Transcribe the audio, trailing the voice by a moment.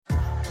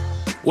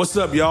What's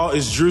up, y'all?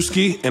 It's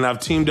Drewski, and I've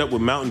teamed up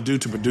with Mountain Dew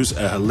to produce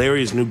a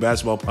hilarious new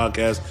basketball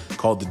podcast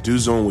called The Dew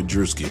Zone with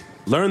Drewski.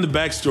 Learn the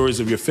backstories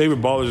of your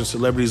favorite ballers and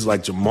celebrities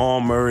like Jamal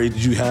Murray.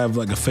 Did you have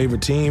like a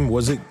favorite team?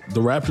 Was it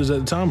the Raptors at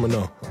the time or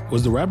no?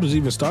 Was the Raptors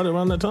even started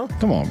around that time?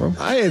 Come on, bro.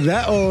 I ain't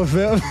that old,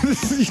 fam.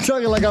 You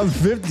talking like I'm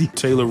 50.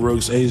 Taylor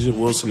Rooks, Asia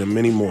Wilson, and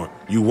many more.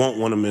 You won't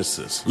want to miss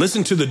this.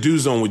 Listen to The Dew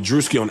Zone with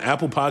Drewski on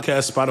Apple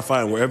Podcasts,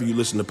 Spotify, and wherever you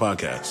listen to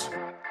podcasts.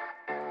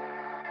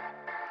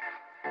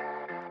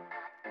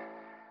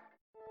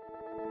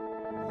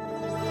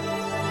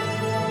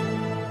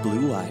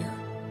 Blue Wire.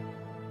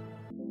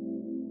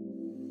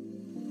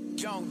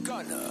 Young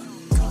Gunner.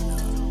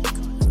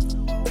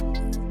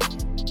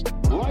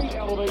 Right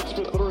elevates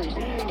to three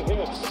and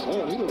hits.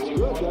 Man, he was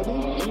good,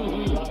 doesn't he?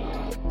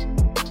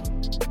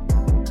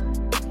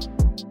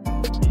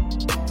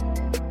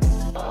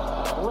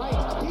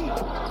 Right deep.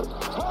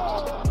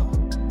 Oh.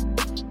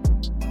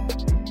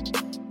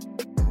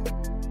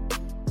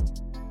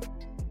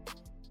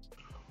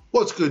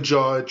 What's good,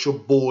 y'all? It's your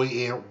boy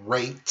Ant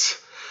Wright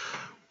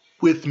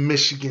with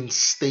Michigan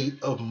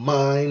State of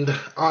Mind.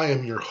 I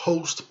am your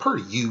host, per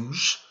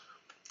usual.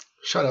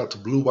 Shout out to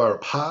Blue Wire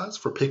Pods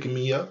for picking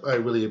me up. I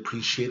really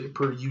appreciate it,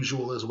 per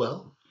usual as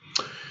well.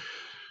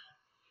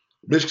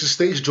 Michigan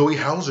State's Joey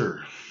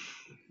Hauser.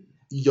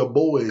 Your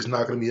boy is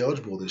not going to be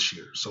eligible this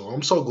year. So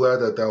I'm so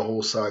glad that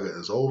whole saga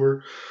is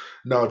over.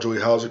 Now Joey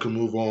Hauser can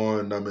move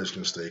on. Now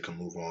Michigan State can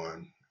move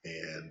on.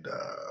 And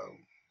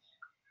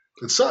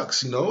it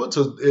sucks, you know.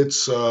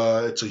 It's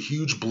a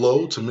huge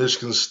blow to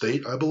Michigan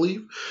State, I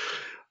believe.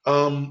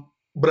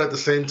 But at the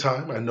same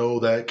time, I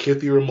know that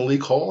Kithier and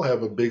Malik Hall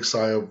have a big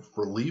sigh of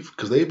relief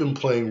because they've been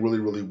playing really,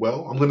 really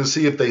well. I'm going to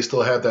see if they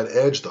still have that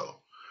edge, though.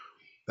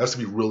 That's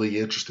going to be really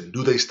interesting.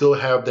 Do they still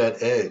have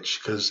that edge?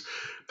 Because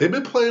they've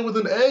been playing with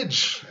an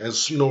edge,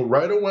 as you know,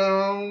 right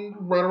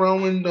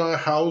around when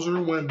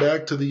Hauser went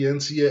back to the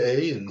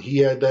NCAA and he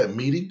had that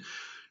meeting.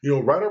 You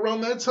know, right around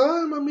that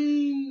time. I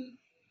mean,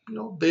 you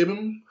know, they've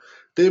been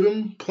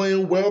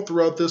playing well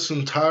throughout this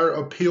entire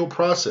appeal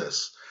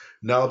process.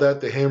 Now that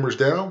the hammer's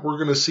down, we're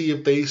going to see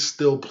if they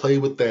still play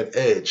with that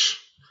edge.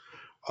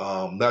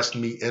 That's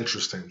going to be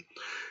interesting.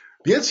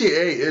 The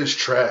NCAA is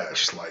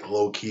trash, like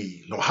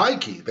low-key. No,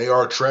 high-key, they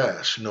are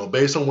trash. You know,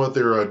 based on what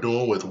they're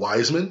doing with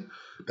Wiseman,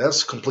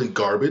 that's complete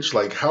garbage.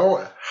 Like,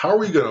 how are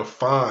we going to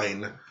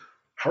find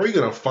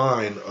a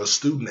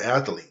student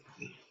athlete?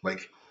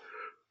 Like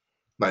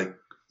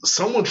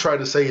someone tried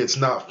to say it's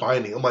not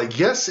finding. I'm like,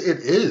 yes, it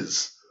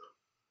is.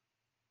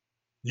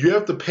 You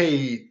have to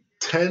pay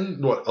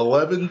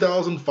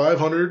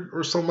 $11,500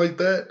 or something like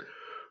that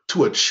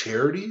to a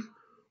charity?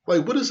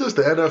 Like, what is this,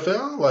 the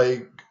NFL?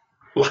 Like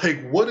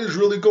what is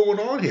really going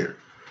on here?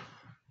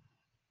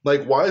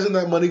 Like, why isn't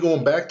that money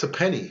going back to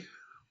Penny?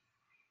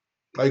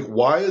 Like,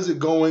 why is it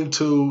going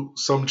to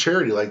some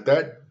charity? Like,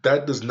 that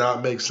does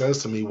not make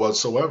sense to me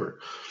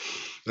whatsoever.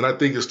 And I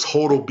think it's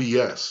total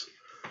BS.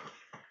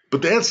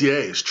 But the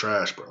NCAA is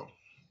trash, bro.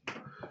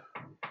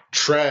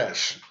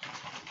 Trash,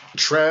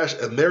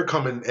 and they're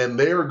coming, and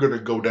they're going to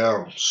go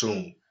down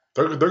soon.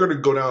 They're going to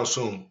go down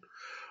soon.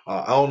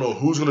 I don't know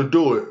who's going to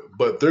do it,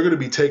 but they're going to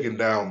be taken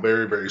down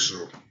very, very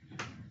soon.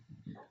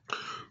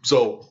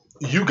 So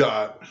you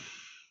got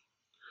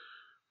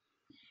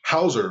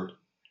Hauser,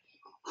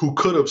 who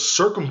could have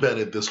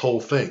circumvented this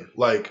whole thing.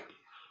 Like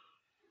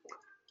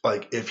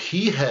if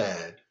he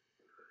had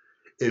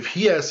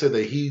said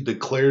that he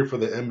declared for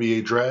the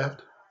NBA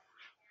draft,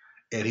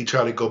 and he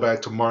tried to go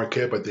back to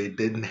Marquette, but they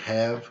didn't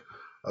have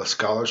a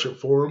scholarship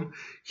for him,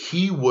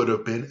 he would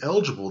have been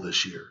eligible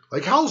this year.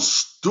 Like, how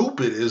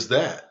stupid is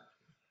that?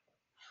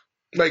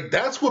 Like,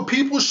 that's what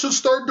people should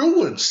start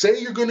doing. Say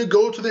you're going to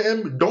go to the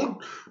NBA.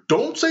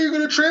 Don't say you're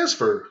going to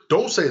transfer.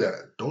 Don't say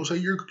that. Don't say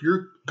you're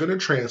going to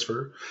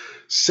transfer.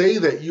 Say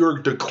that you're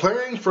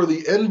declaring for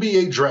the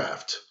NBA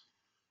draft,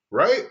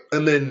 right?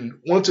 And then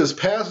once it's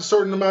past a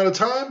certain amount of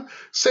time,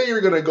 say you're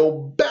going to go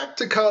back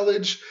to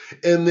college,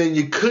 and then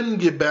you couldn't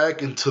get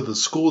back into the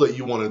school that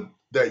you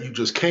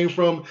just came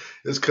from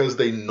is because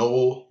they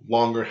no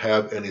longer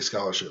have any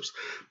scholarships.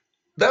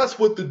 That's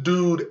what the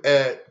dude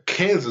at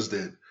Kansas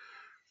did.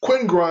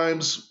 Quentin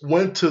Grimes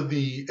went to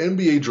the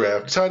NBA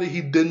draft, decided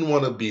he didn't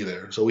want to be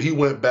there. So he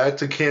went back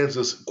to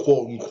Kansas,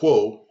 quote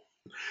unquote,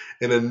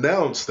 and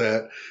announced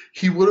that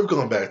he would have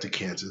gone back to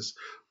Kansas,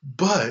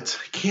 but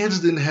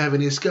Kansas didn't have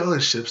any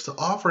scholarships to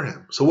offer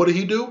him. So what did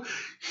he do?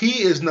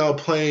 He is now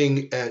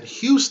playing at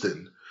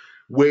Houston,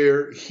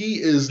 where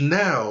he is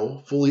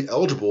now fully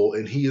eligible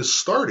and he is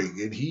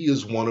starting and he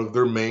is one of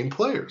their main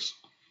players.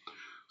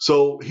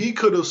 So he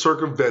could have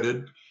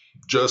circumvented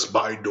just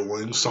by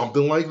doing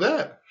something like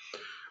that.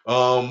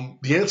 The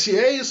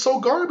NCAA is so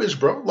garbage,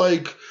 bro.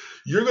 Like,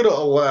 you're going to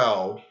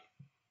allow,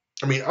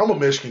 I mean, I'm a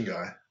Michigan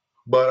guy,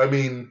 but I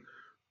mean,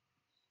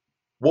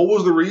 what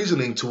was the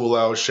reasoning to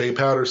allow Shea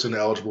Patterson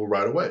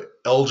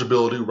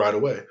eligibility right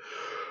away?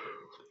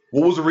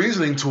 What was the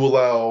reasoning to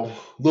allow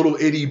little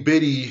itty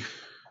bitty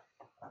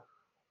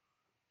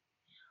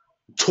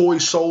toy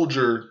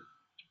soldier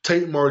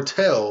Tate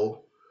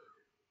Martell?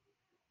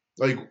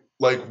 Like,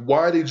 Like,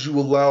 why did you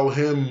allow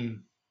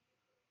him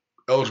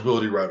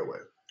eligibility right away?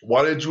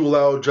 Why did you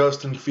allow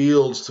Justin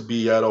Fields to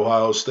be at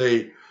Ohio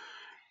State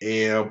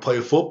and play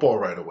football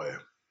right away?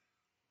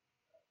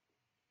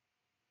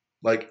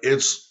 Like,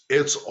 it's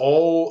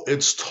total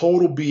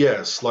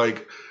BS.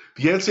 Like,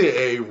 the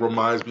NCAA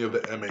reminds me of the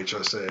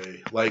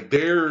MHSAA. Like,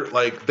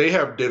 they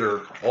have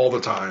dinner all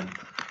the time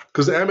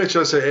because the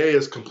MHSAA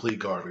is complete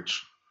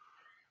garbage.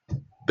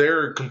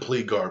 They're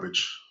complete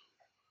garbage.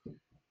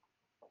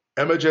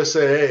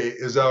 MHSAA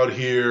is out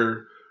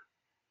here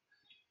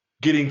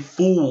getting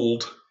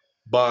fooled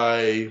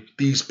by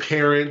these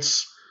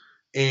parents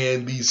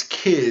and these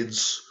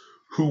kids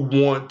who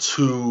want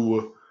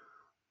to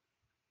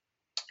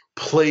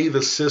play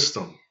the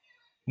system.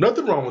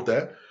 Nothing wrong with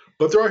that,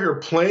 but they're out here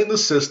playing the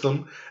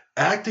system,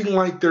 acting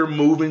like they're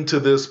moving to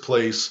this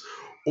place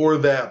or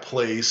that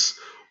place,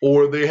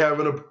 or they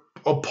have an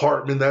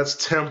apartment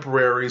that's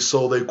temporary,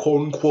 so they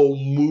quote unquote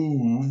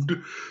moved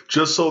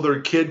just so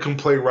their kid can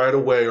play right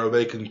away or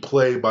they can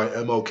play by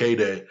MLK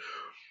Day.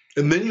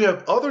 And then you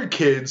have other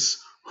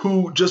kids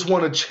who just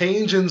want a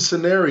change in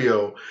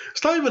scenario.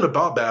 It's not even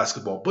about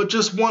basketball, but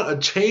just want a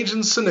change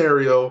in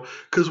scenario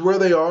because where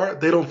they are,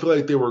 they don't feel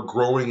like they were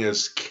growing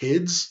as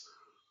kids.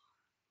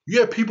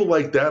 You have people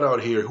like that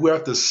out here who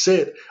have to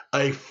sit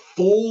a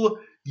full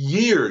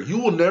year. You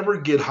will never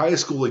get high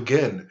school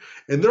again.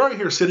 And they're out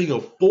here sitting a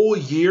full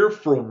year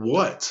for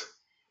what?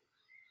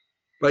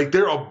 Like,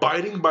 they're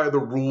abiding by the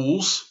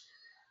rules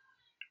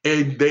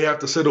and they have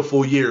to sit a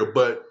full year,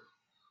 but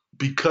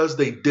because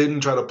they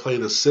didn't try to play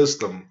the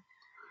system,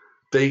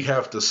 they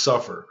have to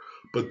suffer.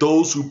 But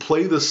those who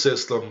play the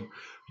system,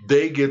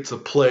 they get to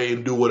play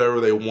and do whatever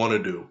they want to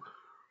do.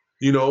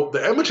 You know, the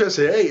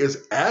MHSAA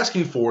is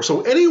asking for,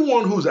 so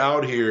anyone who's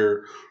out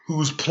here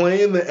who's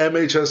playing the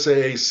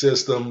MHSAA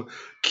system,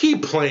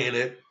 keep playing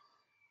it,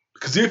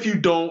 because if you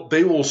don't,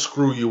 they will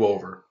screw you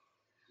over.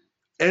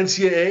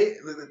 NCAA,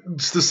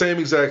 it's the same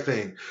exact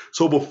thing.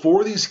 So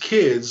before these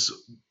kids,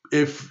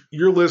 if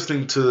you're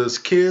listening to this,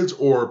 kids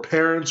or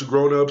parents,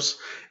 grown-ups,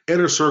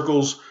 inner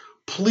circles,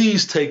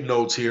 please take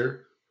notes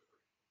here.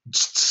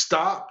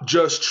 Stop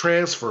just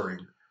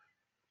transferring.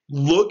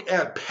 Look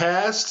at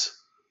past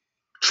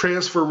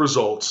transfer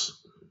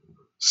results,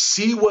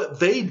 see what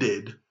they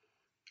did,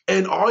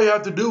 and all you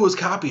have to do is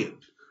copy it.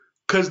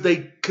 Because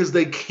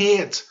they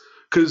can't.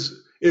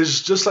 Because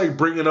it's just like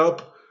bringing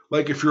up,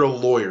 like if you're a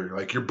lawyer,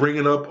 like you're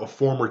bringing up a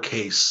former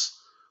case.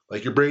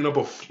 Like you're bringing up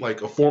a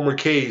former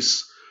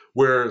case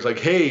where it's like,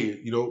 hey,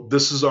 you know,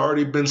 this has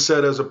already been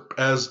said as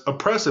a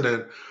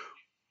precedent.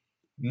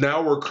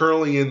 Now we're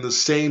currently in the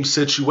same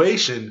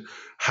situation.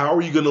 How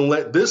are you going to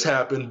let this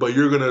happen, but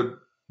you're going to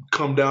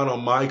come down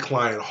on my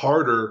client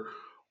harder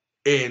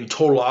and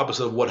total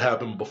opposite of what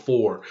happened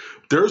before?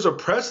 There's a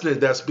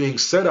precedent that's being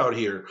set out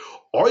here.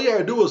 All you got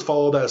to do is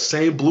follow that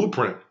same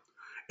blueprint.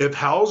 If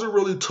Hauser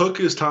really took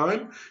his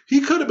time,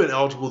 he could have been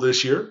eligible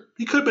this year.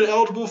 He could have been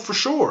eligible for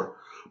sure.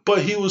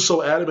 But he was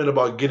so adamant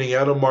about getting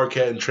out of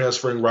Marquette and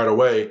transferring right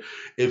away.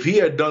 If he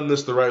had done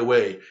this the right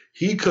way,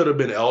 he could have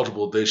been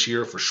eligible this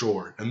year for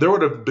sure. And there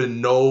would have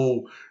been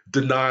no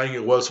denying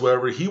it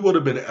whatsoever. He would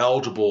have been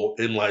eligible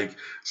in like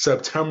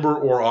September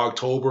or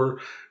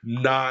October.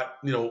 Not,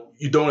 you know,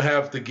 you don't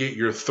have to get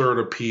your third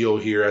appeal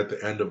here at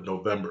the end of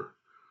November.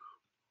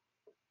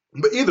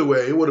 But either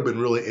way, it would have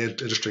been really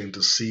interesting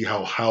to see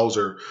how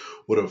Hauser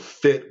would have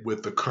fit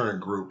with the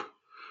current group.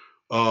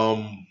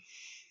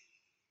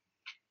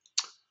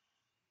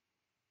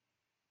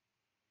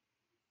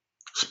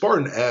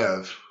 Spartan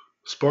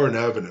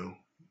Avenue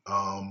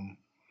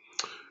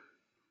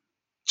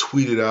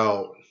tweeted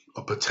out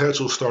a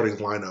potential starting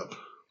lineup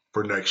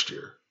for next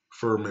year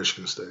for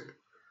Michigan State.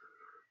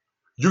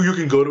 You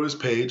can go to his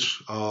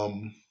page.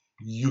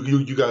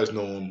 You guys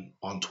know him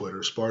on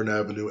Twitter, Spartan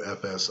Avenue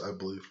FS, I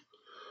believe.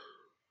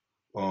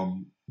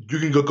 You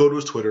can go to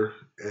his Twitter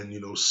and, you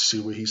know, see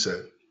what he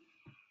said.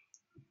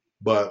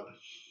 But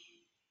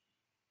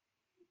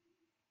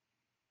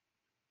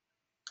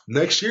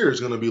next year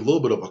is going to be a little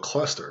bit of a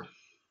cluster.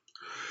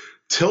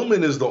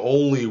 Tillman is the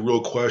only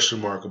real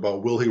question mark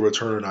about will he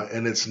return or not,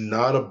 and it's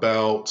not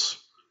about,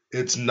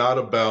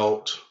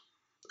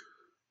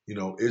 you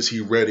know, is he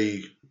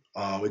ready?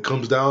 It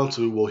comes down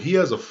to he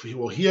has a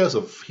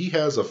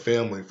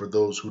family. For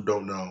those who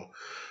don't know,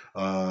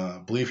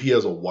 I believe he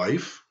has a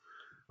wife.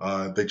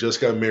 They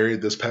just got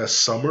married this past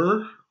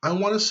summer, I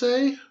want to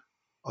say,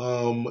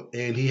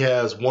 and he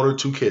has one or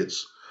two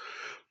kids.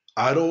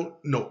 I don't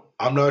know.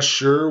 I'm not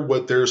sure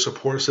what their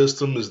support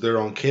system is there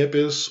on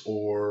campus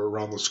or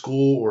around the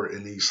school or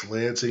in East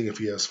Lansing, if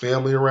he has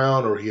family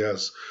around or he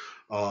has,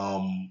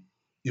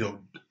 you know,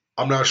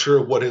 I'm not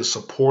sure what his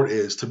support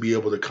is to be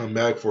able to come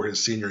back for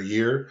his senior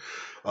year.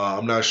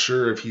 I'm not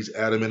sure if he's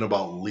adamant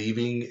about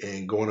leaving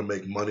and going to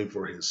make money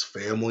for his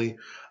family.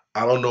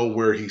 I don't know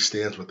where he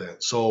stands with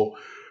that. So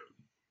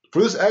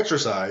for this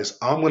exercise,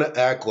 I'm going to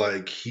act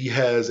like he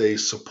has a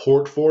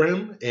support for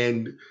him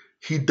and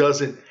he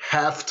doesn't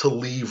have to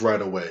leave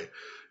right away.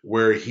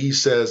 where he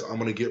says, I'm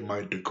going to get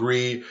my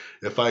degree.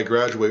 If I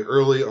graduate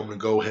early, I'm going to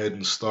go ahead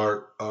and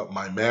start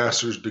my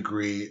master's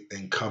degree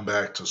and come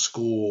back to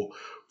school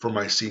for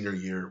my senior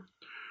year.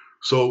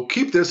 So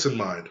keep this in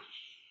mind.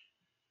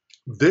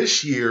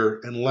 This year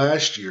and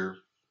last year,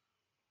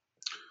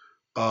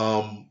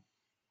 Tom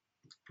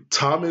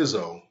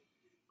Izzo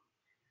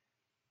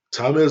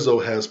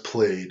has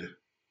played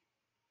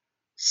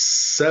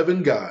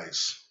 7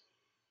 guys,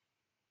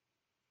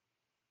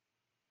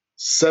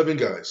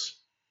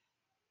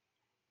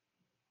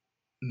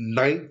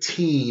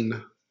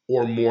 19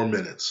 or more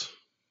minutes.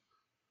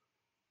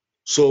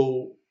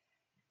 So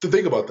to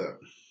think about that.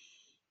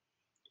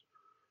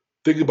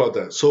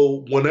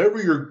 So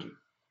whenever you're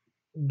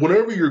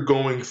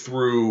going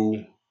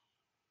through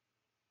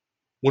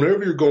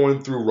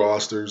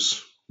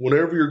rosters,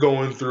 whenever you're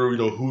going through,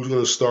 who's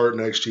going to start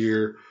next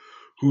year,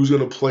 who's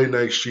going to play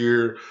next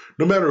year,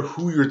 no matter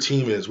who your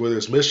team is, whether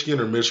it's Michigan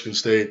or Michigan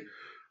State,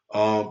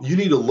 you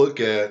need to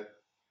look at,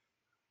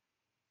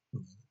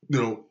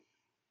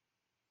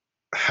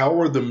 how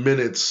are the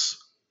minutes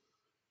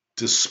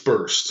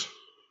dispersed?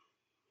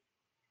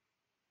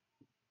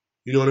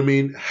 You know what I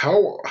mean?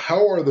 How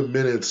are the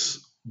minutes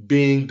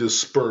being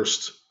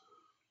dispersed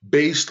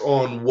based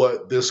on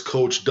what this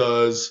coach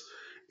does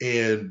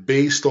and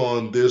based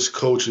on this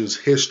coach's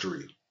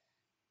history?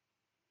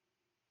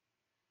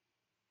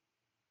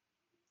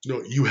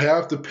 You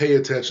have to pay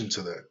attention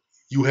to that.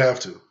 You have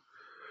to.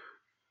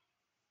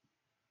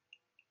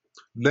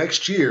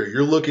 Next year,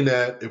 you're looking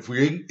at, if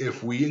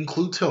we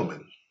include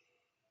Tillman,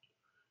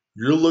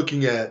 you're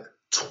looking at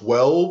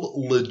 12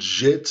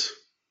 legit,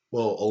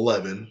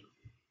 11,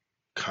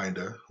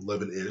 kinda,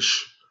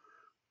 11-ish,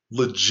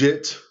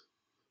 legit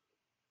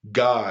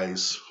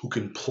guys who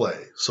can play.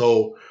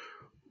 So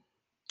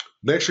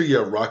next year you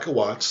have Rocket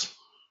Watts,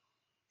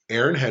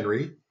 Aaron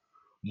Henry,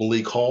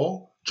 Malik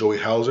Hall, Joey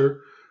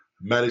Hauser,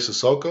 Matty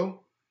Sissoko,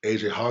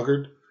 AJ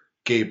Hoggard,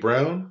 Gabe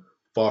Brown,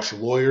 Foster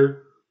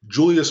Lawyer,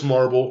 Julius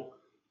Marble,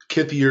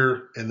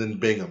 Kithier, and then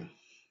Bingham.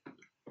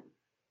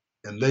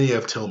 And then you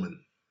have Tillman.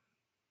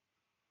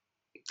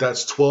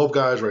 That's 12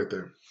 guys right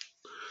there.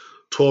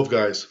 12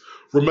 guys.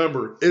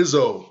 Remember,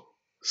 Izzo,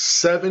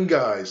 7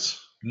 guys,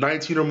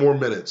 19 or more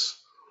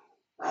minutes.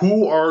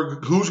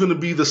 Who's going to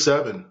be the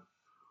 7?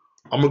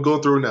 I'm going to go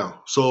through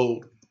now.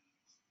 So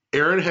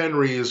Aaron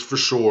Henry is for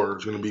sure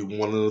going to be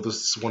one of the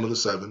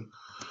 7.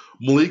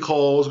 Malik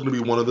Hall is going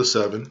to be one of the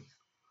 7.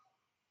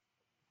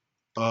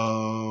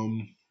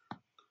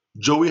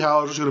 Joey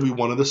Hauser is going to be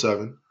one of the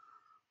 7.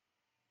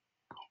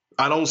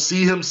 I don't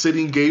see him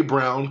sitting Gabe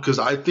Brown because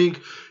I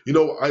think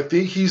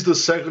he's the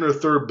second or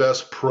third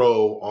best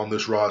pro on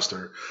this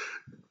roster.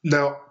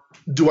 Now,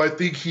 do I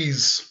think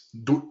he's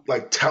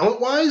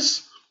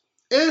talent-wise?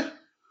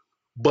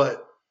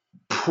 But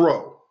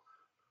pro.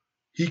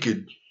 He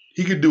could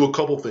do a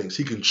couple things.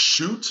 He can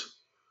shoot.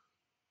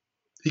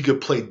 He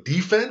could play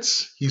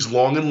defense. He's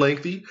long and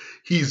lengthy.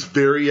 He's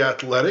very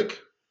athletic.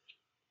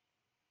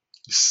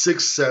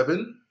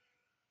 6'7".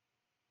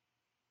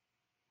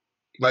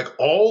 The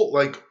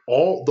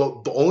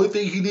only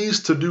thing he needs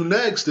to do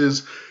next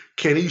is,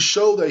 can he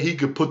show that he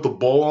could put the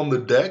ball on the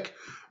deck,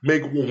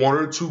 make 1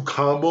 or 2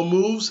 combo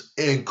moves,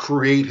 and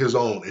create his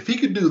own? If he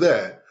could do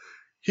that,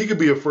 he could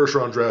be a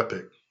first-round draft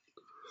pick.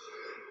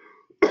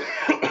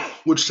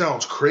 Which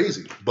sounds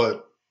crazy,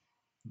 but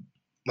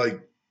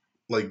like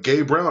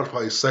Gabe Brown is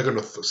probably second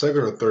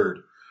or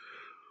third.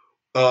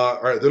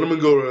 All right, then I'm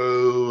gonna go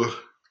to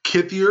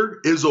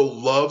Kithier.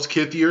 Izzo loves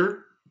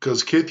Kithier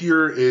because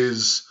Kithier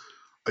is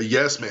a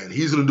yes man.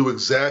 He's gonna do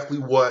exactly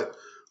what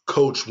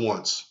coach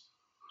wants.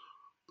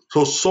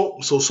 So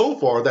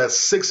far that's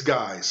 6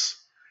 guys: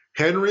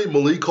 Henry,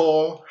 Malik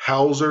Hall,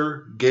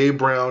 Hauser, Gabe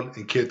Brown,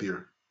 and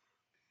Kithier.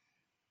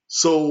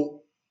 So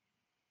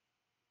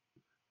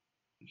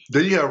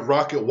then you have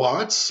Rocket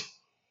Watts,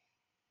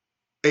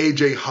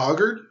 AJ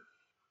Hoggard.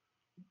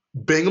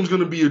 Bingham's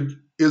going to be in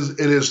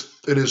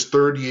his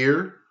third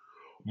year.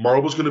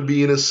 Marble's going to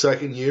be in his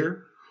second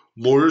year.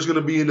 Lawyer's going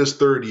to be in his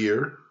third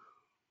year.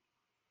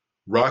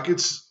 Rocket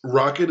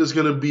is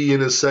going to be in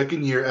his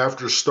second year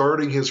after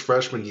starting his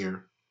freshman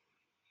year.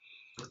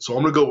 So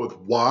I'm going to go with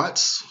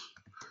Watts.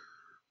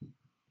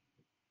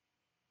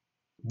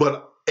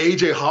 But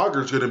AJ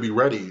Hoggard's going to be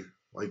ready.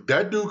 Like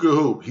that dude could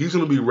hoop. He's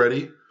going to be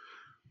ready.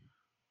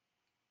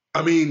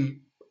 I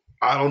mean,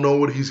 I don't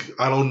know. There's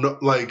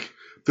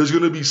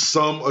going to be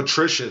some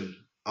attrition.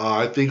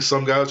 I think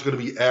some guys are going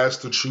to be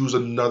asked to choose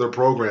another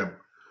program.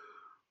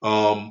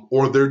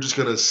 Or they're just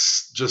going to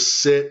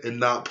just sit and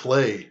not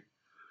play.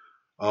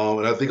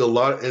 And I think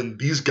and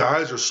these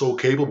guys are so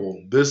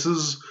capable. This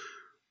is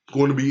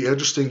going to be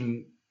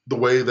interesting, the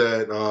way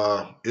that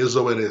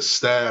Izzo and his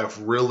staff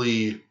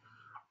really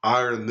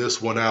iron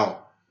this one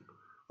out.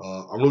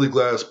 I'm really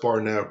glad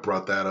Spartanav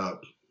brought that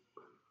up.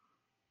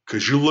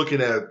 Because you're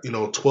looking at,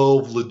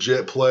 12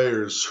 legit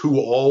players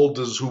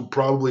who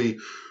probably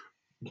 –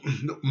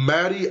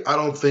 Matty, I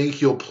don't think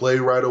he'll play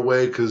right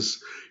away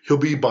because he'll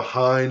be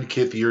behind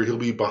Kithier. He'll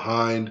be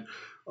behind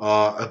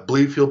I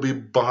believe he'll be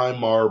behind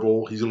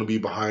Marble. He's going to be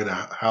behind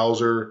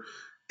Hauser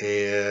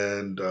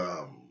and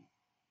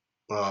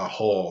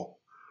Hall.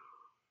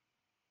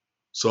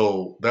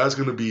 So that's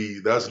going to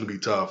be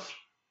tough.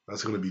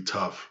 That's going to be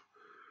tough.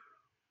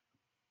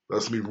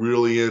 That's going to be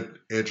really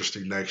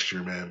interesting next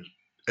year, man.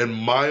 In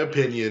my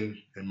opinion,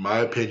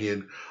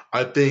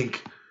 I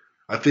think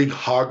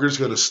Hogger's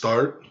going to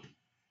start.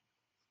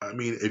 I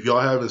mean, if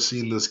y'all haven't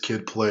seen this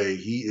kid play,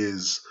 he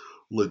is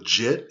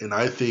legit, and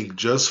I think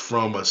just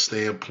from a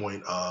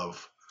standpoint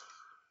of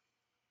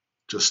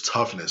just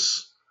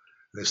toughness,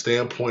 and a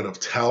standpoint of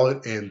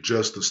talent, and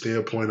just the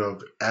standpoint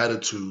of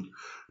attitude,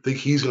 I think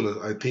he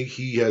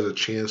has a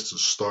chance to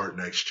start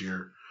next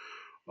year.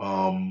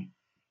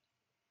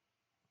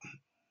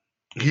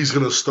 He's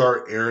going to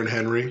start Aaron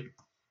Henry.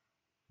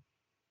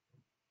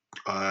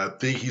 I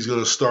think he's going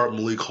to start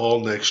Malik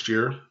Hall next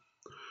year.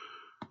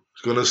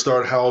 He's going to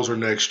start Hauser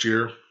next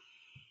year.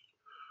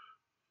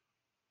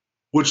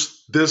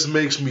 Which this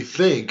makes me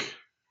think,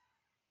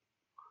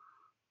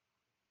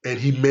 and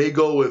he may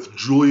go with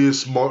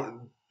Julius,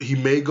 or he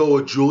may go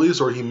with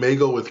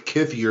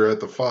Kithier at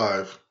the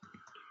 5.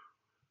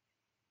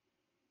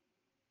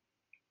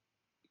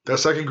 That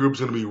second group is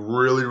going to be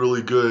really,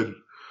 really good.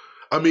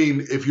 I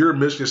mean, if you're a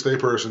Michigan State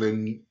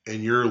person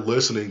and you're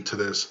listening to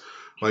this,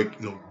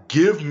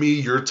 give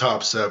me your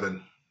top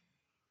 7,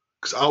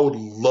 because I would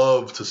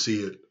love to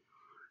see it.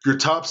 Your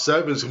top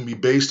 7 is going to be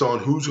based on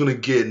who's going to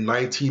get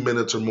 19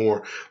 minutes or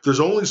more. There's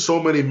only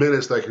so many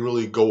minutes that can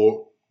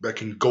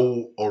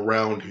go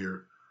around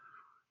here.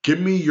 Give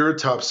me your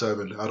top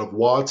 7 out of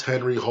Watts,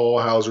 Henry,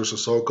 Hall, Hauser,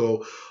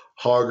 Sissoko,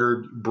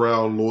 Hoggard,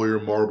 Brown,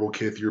 Lawyer, Marble,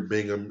 Kithier,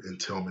 Bingham, and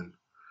Tillman.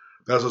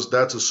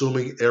 That's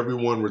assuming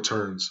everyone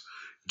returns.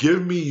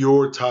 Give me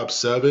your top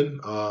 7.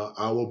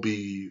 I will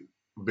be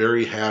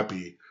very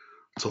happy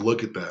to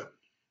look at that.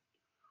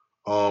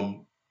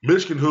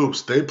 Michigan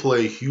Hoops, they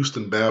play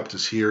Houston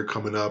Baptist here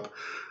coming up.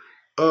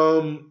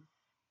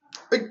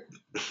 It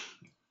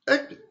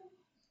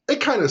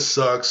kind of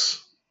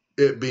sucks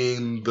it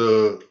being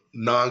the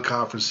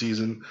non-conference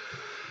season,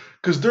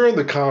 because during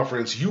the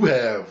conference you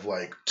have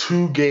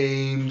 2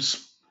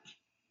 games,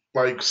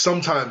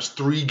 sometimes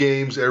 3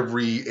 games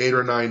every 8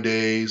 or 9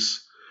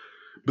 days.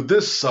 But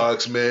this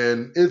sucks,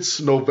 man.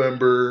 It's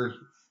November,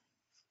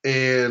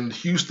 and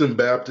Houston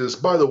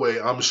Baptist, by the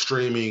way, I'm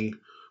streaming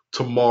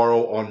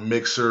tomorrow on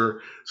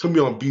Mixer. It's going to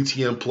be on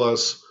BTN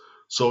Plus.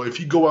 So if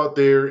you go out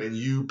there and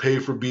you pay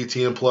for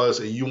BTN Plus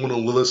and you want to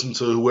listen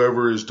to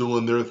whoever is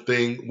doing their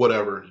thing,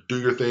 whatever, do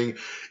your thing.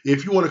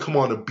 If you want to come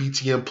on to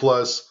BTN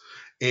Plus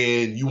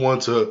and you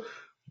want to,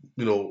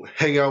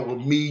 hang out with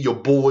me, your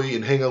boy,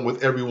 and hang out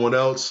with everyone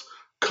else,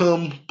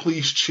 come,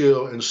 please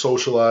chill and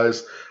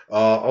socialize.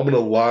 I'm going to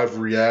live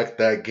react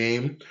that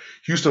game.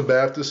 Houston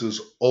Baptist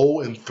is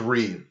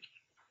 0-3.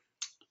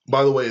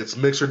 By the way, it's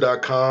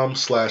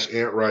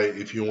mixer.com/AntWright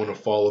if you want to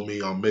follow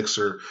me on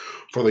Mixer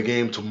for the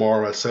game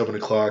tomorrow at 7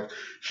 o'clock.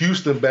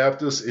 Houston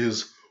Baptist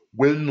is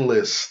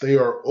winless. They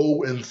are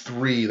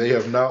 0-3. They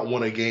have not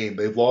won a game.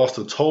 They've lost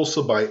to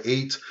Tulsa by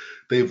 8.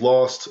 They've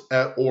lost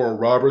at Oral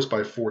Roberts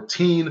by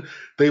 14.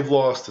 They've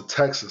lost to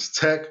Texas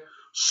Tech.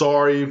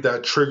 Sorry if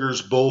that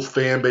triggers both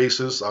fan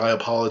bases. I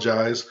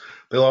apologize.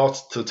 They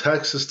lost to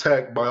Texas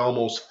Tech by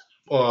almost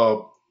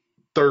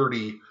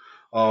 30.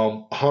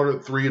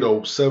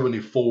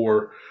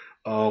 103-74.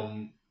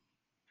 Then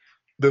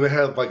they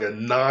had a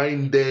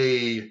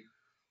 9-day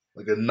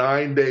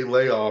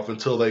layoff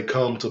until they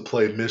come to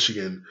play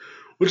Michigan,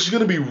 which is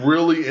going to be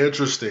really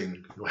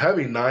interesting.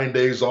 Having 9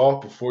 days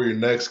off before your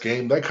next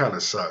game, that kind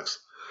of sucks.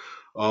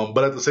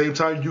 But at the same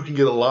time, you can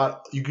get a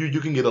lot. You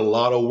can get a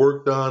lot of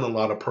work done, a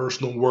lot of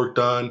personal work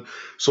done.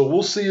 So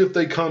we'll see if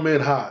they come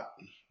in hot.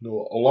 A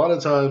lot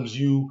of times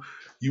you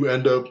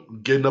end up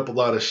getting up a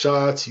lot of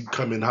shots. You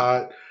come in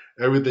hot.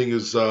 Everything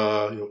is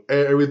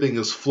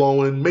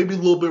flowing. Maybe a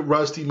little bit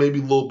rusty, maybe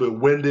a little bit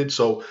winded.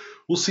 So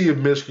we'll see if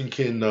Michigan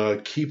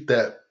can keep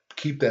that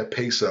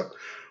pace up.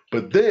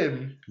 But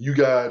then you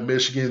got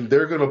Michigan.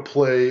 They're gonna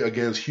play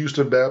against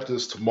Houston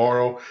Baptist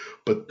tomorrow.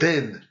 But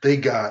then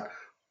it gets hot.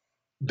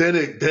 Then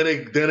it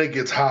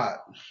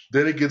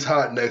gets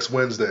hot next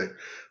Wednesday.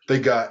 They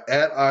got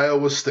at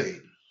Iowa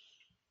State.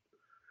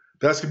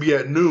 That's gonna be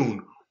at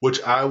noon,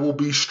 which I will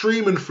be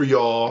streaming for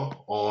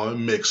y'all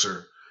on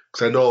Mixer.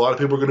 Because I know a lot of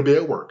people are going to be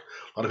at work. A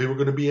lot of people are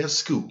going to be at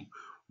school.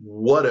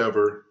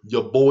 Whatever.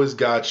 Your boys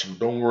got you.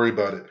 Don't worry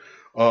about it.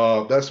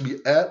 That's going to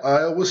be at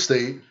Iowa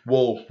State.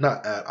 Well,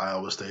 not at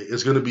Iowa State.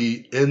 It's going to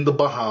be in the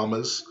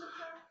Bahamas.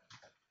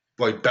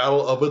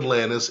 Battle of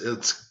Atlantis.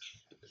 It's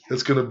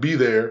going to be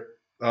there.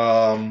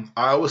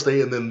 Iowa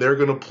State. And then they're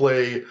going to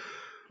play.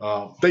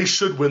 They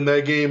should win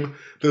that game.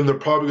 Then they're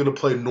probably going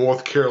to play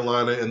North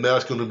Carolina. And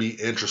that's going to be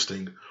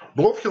interesting.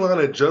 North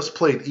Carolina just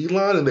played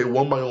Elon. And they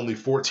won by only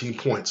 14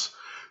 points.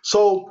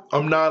 So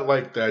I'm not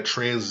that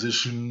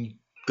transition,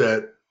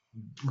 that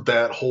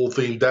whole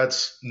thing.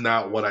 That's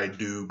not what I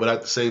do. But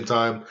at the same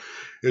time,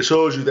 it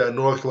shows you that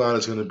North Carolina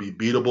is going to be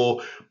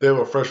beatable. They have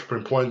a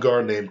freshman point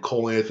guard named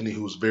Cole Anthony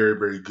who's very,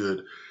 very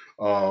good.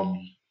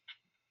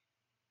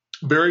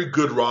 very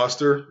good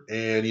roster,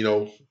 and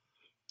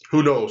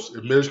who knows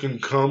if Michigan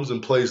comes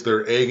and plays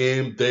their A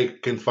game, they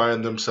can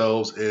find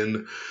themselves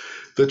in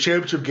the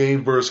championship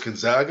game versus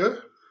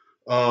Gonzaga,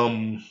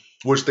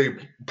 which they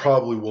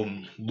probably will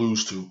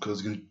lose to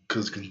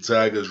because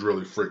Gonzaga is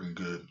really freaking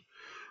good.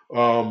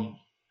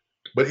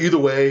 But either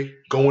way,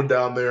 going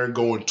down there and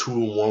going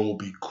 2-1 will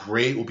be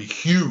great. Will be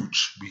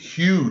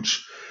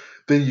huge.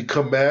 Then you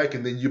come back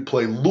and then you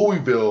play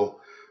Louisville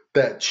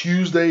that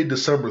Tuesday,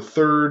 December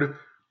 3rd.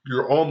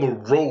 You're on the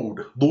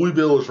road.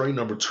 Louisville is ranked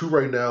number 2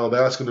 right now.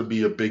 That's going to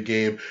be a big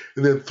game.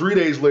 And then 3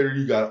 days later,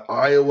 you got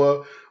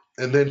Iowa.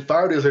 And then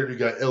 5 days later, you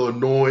got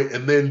Illinois.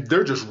 And then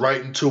they're just right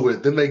into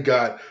it. Then they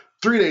got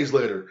 3 days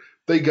later,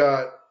 they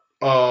got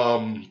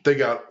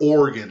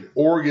Oregon.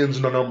 Oregon's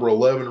number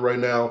 11 right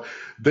now.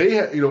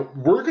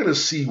 We're going to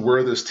see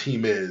where this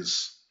team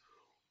is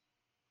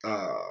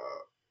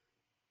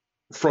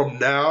from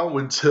now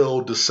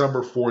until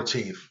December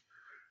 14th.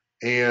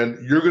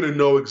 And you're going to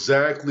know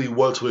exactly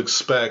what to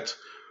expect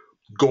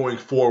going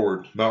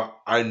forward. Now,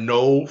 I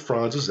know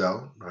Franz is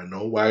out. I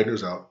know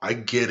Wagner's out. I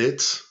get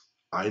it.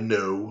 I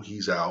know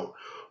he's out.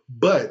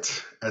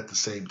 But at the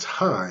same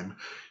time,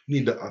 you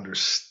need to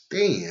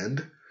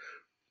understand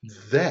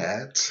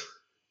that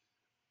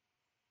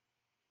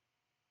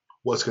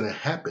what's going to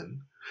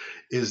happen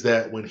is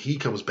that when he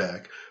comes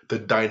back, the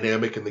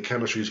dynamic and the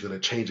chemistry is going to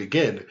change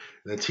again.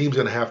 And the team's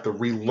going to have to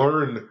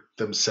relearn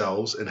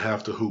themselves and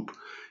have to hoop.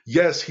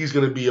 Yes, he's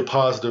going to be a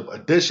positive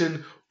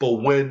addition,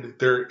 but when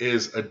there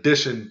is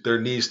addition,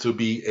 there needs to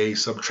be a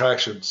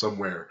subtraction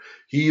somewhere.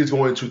 He is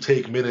going to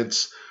take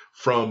minutes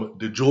from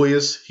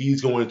DeJulius.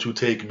 He's going to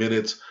take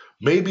minutes,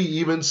 maybe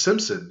even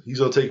Simpson. He's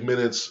going to take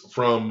minutes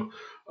from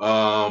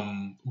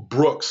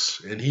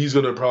Brooks, and he's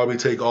going to probably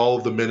take all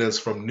of the minutes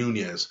from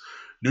Nunez.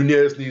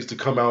 Nunez needs to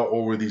come out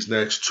over these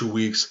next 2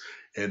 weeks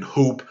and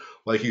hoop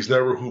like he's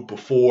never hooped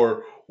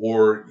before,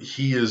 or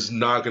he is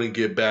not going to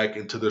get back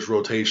into this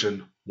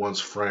rotation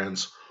once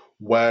Franz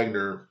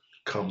Wagner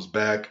comes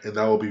back, and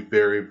that will be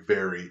very,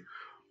 very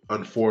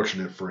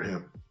unfortunate for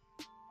him.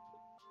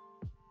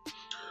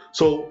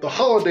 So the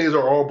holidays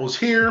are almost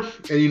here,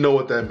 and you know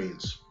what that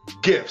means.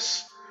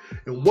 Gifts.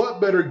 And what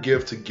better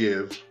gift to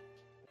give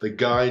the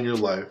guy in your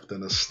life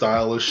than a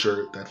stylish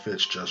shirt that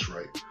fits just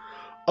right?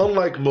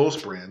 Unlike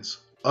most brands,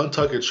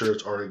 Untucked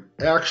shirts are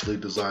actually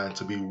designed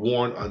to be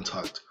worn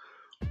untucked.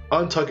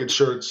 Untucked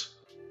shirts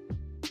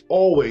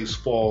always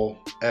fall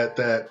at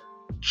that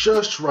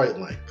just right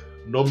length,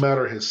 no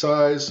matter his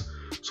size,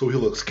 so he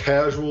looks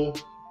casual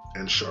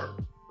and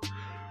sharp.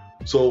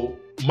 So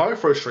my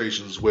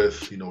frustrations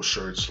with,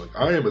 shirts, like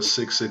I am a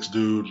 6'6"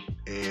 dude,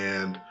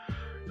 and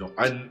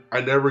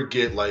I never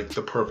get like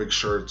the perfect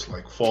shirts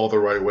like fall the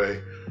right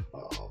way.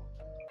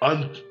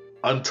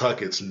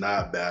 Untuck, it's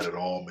not bad at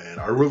all, man.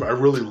 I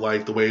really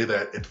like the way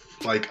that it,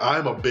 like,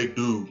 I'm a big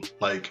dude,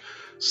 like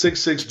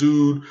 6'6"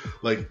 dude.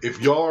 Like,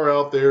 if y'all are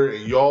out there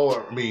and if y'all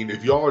are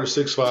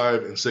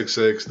 6'5" and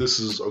 6'6", this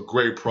is a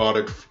great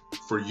product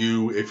for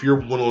you. If you're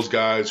one of those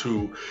guys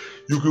who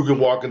you can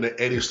walk into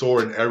any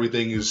store and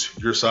everything is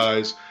your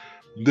size,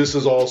 this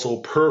is also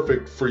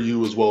perfect for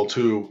you as well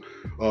too.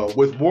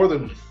 With more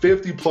than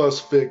 50 plus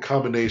fit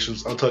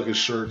combinations, Untucked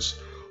shirts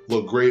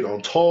look great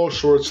on tall,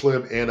 short,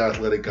 slim, and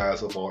athletic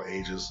guys of all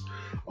ages.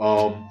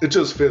 It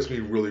just fits me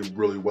really,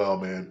 really well,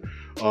 man.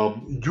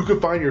 You can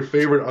find your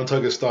favorite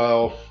Untucked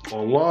style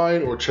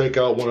online or check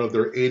out one of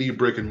their 80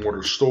 brick and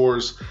mortar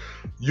stores.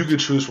 You can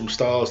choose from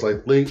styles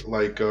like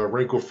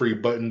wrinkle-free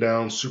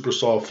button-down, super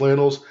soft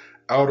flannels,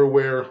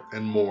 outerwear,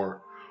 and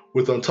more.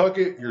 With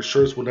Untucked, your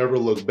shirts will never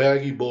look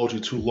baggy, bulgy,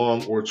 too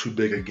long, or too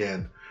big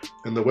again.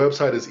 And the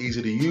website is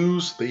easy to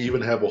use. They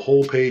even have a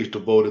whole page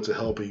devoted to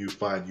helping you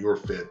find your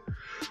fit.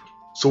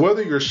 So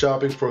whether you're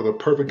shopping for the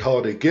perfect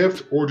holiday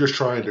gift or just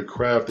trying to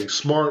craft a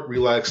smart,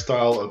 relaxed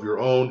style of your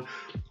own,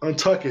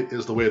 Untucked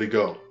is the way to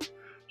go.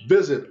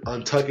 Visit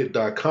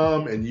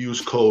untuckit.com and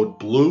use code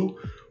BLUE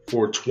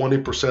for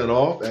 20%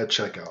 off at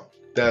checkout.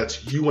 That's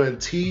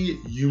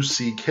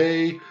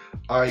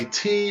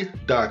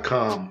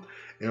UNTUCKIT.com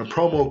and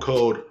promo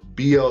code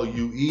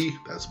BLUE,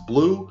 that's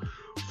BLUE,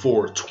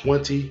 for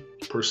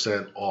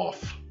 20%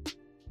 off.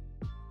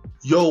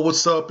 Yo,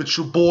 what's up? It's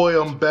your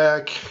boy. I'm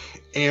back.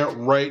 Ant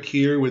right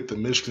here with the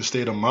Michigan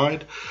State of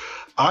Mind.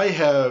 I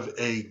have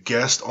a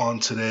guest on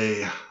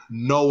today,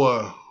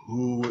 Noah,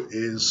 who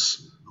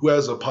has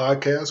a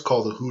podcast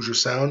called The Hoosier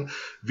Sound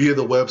via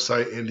the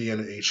website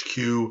Indiana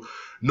HQ.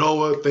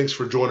 Noah, thanks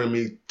for joining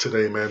me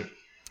today, man.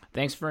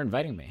 Thanks for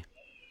inviting me.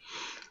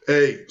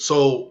 Hey,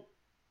 so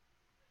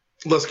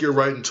let's get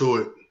right into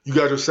it. You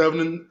guys are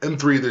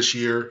 7-3 this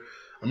year.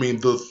 I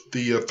mean, the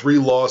 3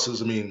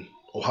 losses,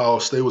 Ohio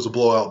State was a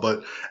blowout,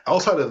 but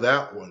outside of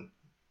that one,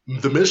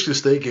 the Michigan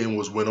State game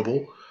was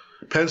winnable.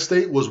 Penn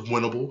State was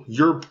winnable.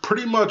 You're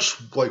pretty much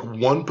like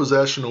one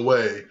possession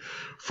away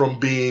from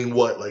being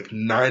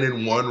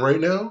 9-1 right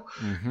now.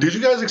 Mm-hmm. Did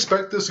you guys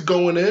expect this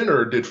going in,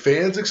 or did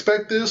fans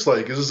expect this?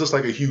 Like, is this just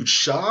like a huge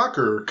shock,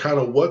 or kind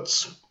of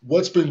what's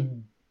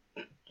been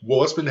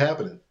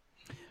happening?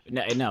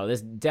 No,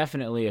 this is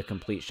definitely a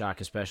complete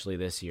shock, especially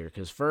this year.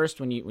 Because first,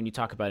 when you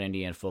talk about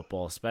Indiana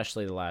football,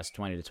 especially the last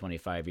 20 to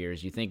 25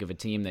 years, you think of a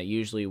team that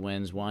usually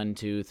wins 1,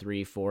 2,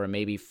 3, 4,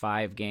 maybe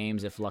 5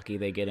 games. If lucky,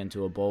 they get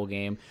into a bowl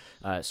game,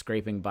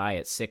 scraping by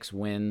at 6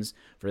 wins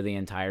for the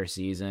entire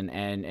season.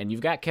 And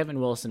you've got Kevin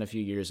Wilson a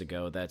few years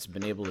ago that's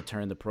been able to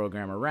turn the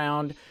program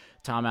around.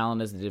 Tom Allen,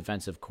 as the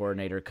defensive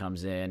coordinator,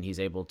 comes in. He's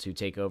able to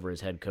take over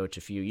as head coach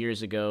a few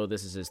years ago.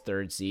 This is his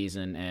 3rd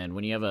season. And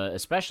when you have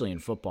especially in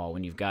football,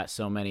 when you've got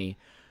so many,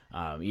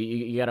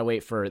 you got to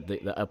wait for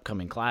the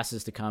upcoming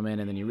classes to come in,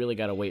 and then you really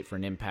got to wait for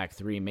an impact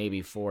 3,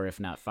 maybe 4, if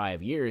not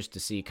 5 years to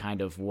see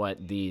kind of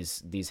what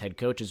these head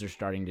coaches are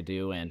starting to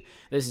do. And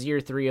this is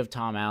year 3 of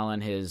Tom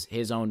Allen.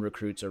 His own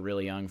recruits are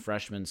really young,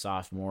 freshmen,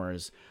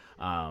 sophomores,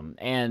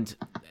 and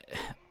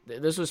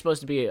this was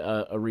supposed to be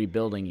a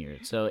rebuilding year.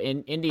 So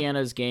in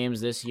Indiana's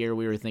games this year,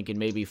 we were thinking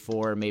maybe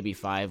 4, maybe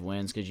 5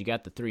 wins, because you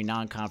got the 3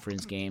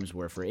 non-conference games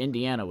where for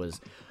Indiana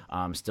was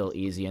still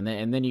easy. And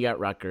then you got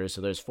Rutgers,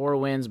 so there's 4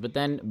 wins. But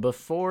then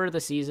before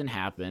the season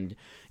happened,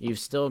 you've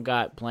still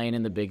got playing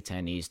in the Big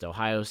Ten East,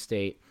 Ohio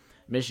State,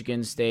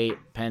 Michigan State,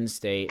 Penn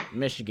State,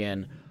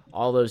 Michigan.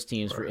 All those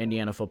teams for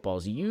Indiana football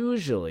is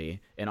usually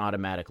an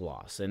automatic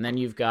loss. And then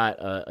you've got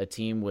a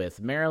team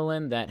with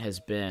Maryland that has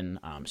been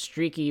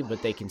streaky,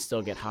 but they can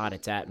still get hot.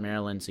 It's at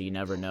Maryland, so you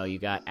never know. You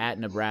got at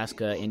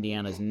Nebraska.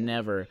 Indiana's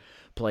never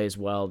plays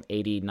well,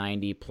 80,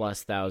 90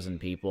 plus thousand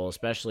people,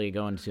 especially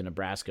going to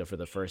Nebraska for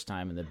the first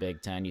time in the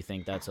Big Ten. You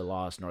think that's a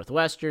loss.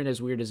 Northwestern, as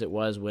weird as it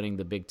was winning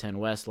the Big Ten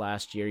West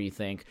last year, you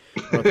think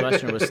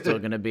Northwestern was still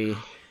going to be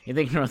 – you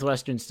think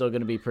Northwestern's still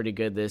going to be pretty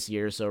good this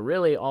year. So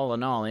really, all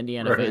in all,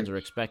 Indiana fans were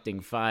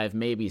expecting 5,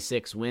 maybe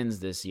 6 wins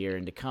this year,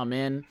 and to come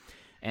in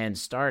and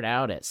start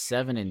out at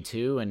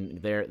 7-2,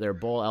 and they're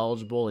bowl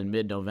eligible in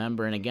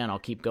mid-November. And again, I'll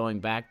keep going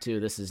back to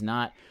this is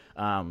not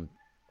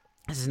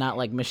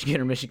like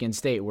Michigan or Michigan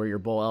State where you're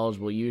bowl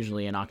eligible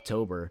usually in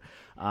October.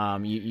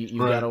 You've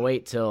got to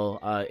wait till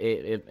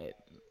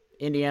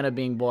Indiana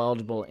being bowl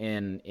eligible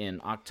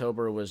in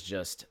October was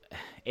just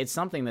it's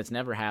something that's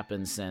never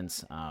happened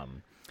since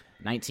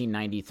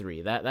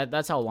 1993.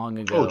 That's how long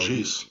ago. Oh,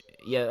 jeez.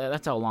 Yeah,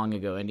 that's how long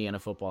ago Indiana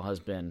football has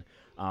been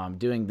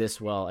doing this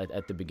well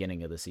at the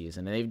beginning of the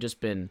season. And they've just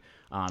been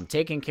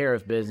taking care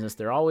of business.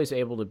 They're always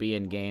able to be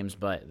in games,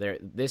 but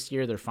this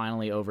year they're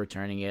finally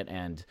overturning it.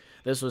 And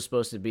this was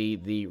supposed to be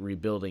the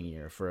rebuilding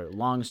year. For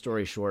long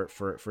story short,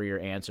 for your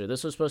answer,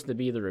 this was supposed to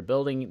be the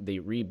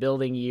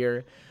rebuilding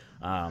year.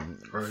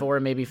 4,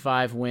 maybe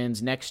 5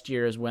 wins. Next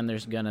year is when they're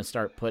going to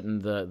start putting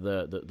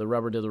the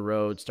rubber to the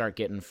road, start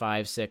getting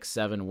 5, 6,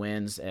 7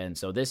 wins. And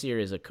so this year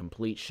is a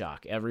complete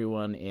shock.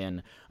 Everyone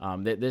in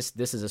this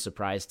is a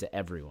surprise to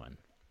everyone.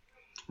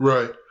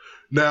 Right.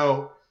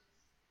 Now,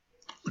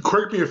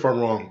 correct me if I'm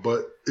wrong,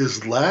 but is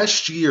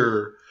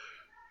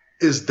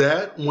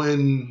that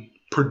when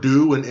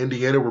Purdue and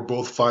Indiana were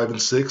both 5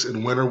 and 6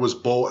 and winner was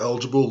bowl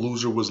eligible,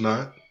 loser was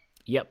not?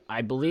 Yep,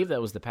 I believe that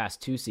was the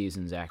past 2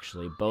 seasons,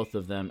 actually, both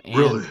of them. And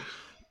really?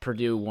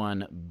 Purdue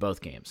won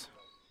both games.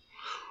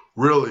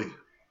 Really?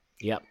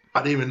 Yep. I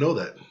didn't even know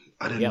that.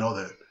 I didn't know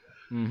that.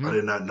 Mm-hmm. I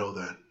did not know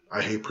that.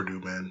 I hate Purdue,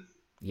 man.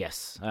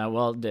 Yes.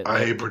 Well,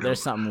 I hate Purdue.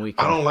 There's something we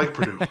can... I don't like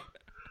Purdue.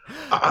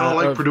 I don't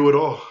like Purdue at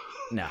all.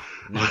 No.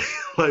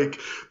 Like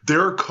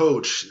their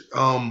coach,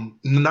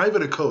 not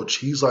even a coach.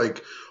 He's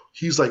like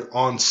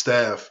on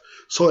staff.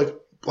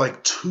 So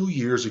like 2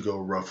 years ago,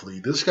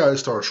 roughly, this guy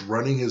starts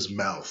running his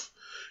mouth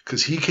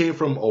because he came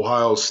from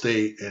Ohio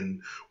State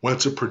and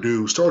went to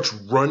Purdue, starts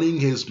running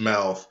his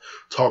mouth,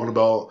 talking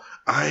about,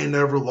 I ain't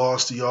never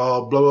lost to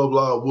y'all, blah, blah,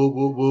 blah, whoop,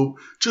 whoop, whoop.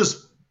 Just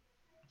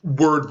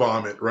word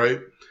vomit, right?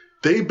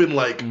 They've been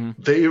like,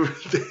 they've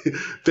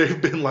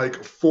been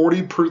like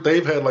 40%,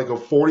 they've had like a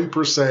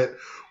 40%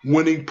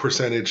 winning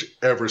percentage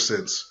ever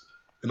since.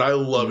 And I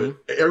love it.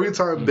 Every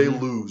time they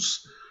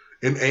lose,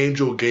 an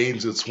angel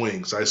gains its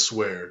wings, I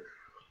swear.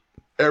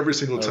 Every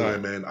single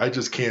time, man. I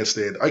just can't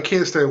stand. I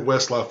can't stand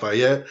West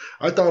Lafayette.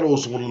 I thought it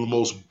was one of the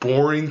most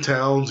boring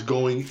towns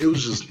going. It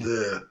was just,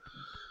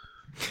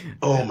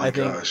 oh my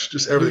gosh,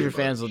 just everything. Your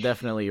fans will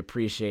definitely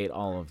appreciate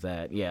all of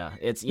that. Yeah,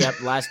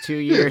 last 2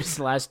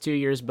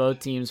 years, both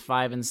teams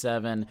 5 and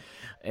 7.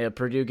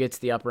 Purdue gets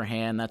the upper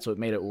hand. That's what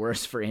made it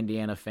worse for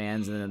Indiana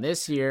fans. And then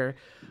this year,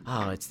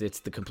 it's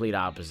the complete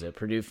opposite.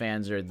 Purdue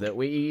fans are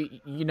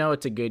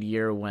it's a good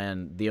year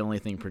when the only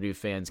thing Purdue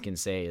fans can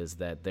say is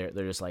that they're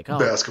just like,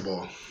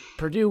 basketball.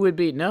 Purdue would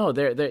be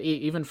they're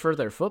even for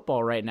their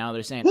football right now.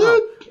 They're saying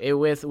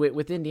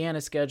with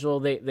Indiana's schedule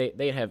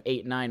they have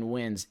 8-9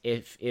 wins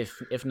if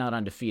not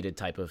undefeated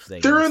type of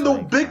thing. They're in the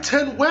Big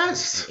Ten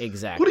West.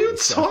 Exactly. What are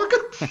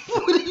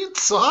you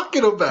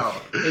talking about?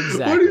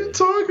 Exactly. What are you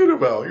talking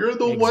about? You're in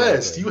the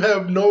West. You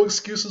have no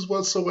excuses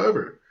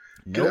whatsoever.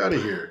 Get out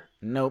of here.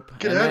 Nope.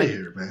 Get And out of then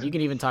here, man. You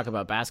can even talk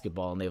about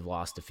basketball, and they've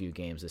lost a few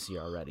games this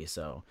year already.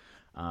 So,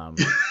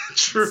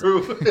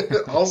 True.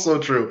 Also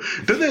true.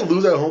 Didn't they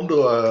lose at home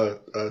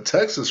to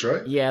Texas,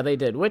 right? yeah, they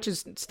did, which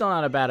is still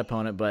not a bad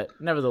opponent, but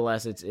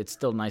nevertheless, it's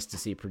still nice to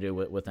see Purdue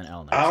with an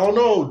L next. I don't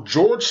know.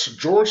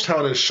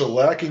 Georgetown is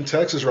shellacking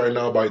Texas right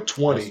now by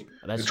 20.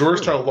 That's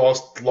Georgetown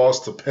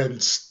lost to Penn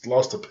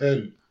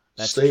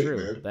That's State, true.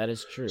 man. That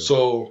is true.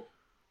 So,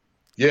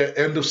 yeah,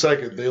 end of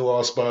second, they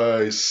lost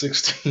by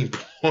 16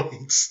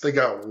 points. They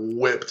got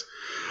whipped.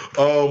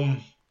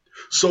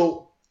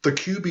 So the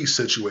QB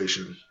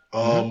situation.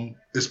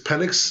 Is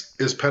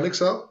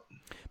Penix out?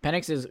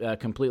 Penix is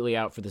completely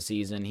out for the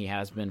season. He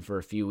has been for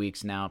a few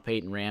weeks now.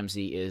 Peyton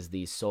Ramsey is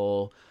the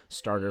sole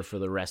starter for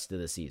the rest of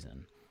the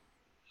season.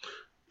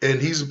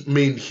 And he's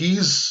been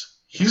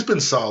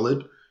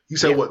solid.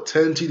 He's had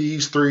 10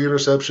 TDs, 3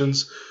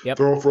 interceptions,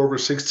 thrown for over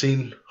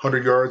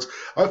 1,600 yards.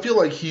 I feel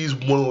like he's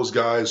one of those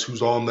guys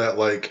who's on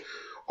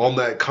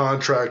that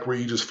contract where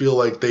you just feel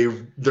like they're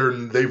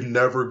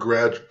never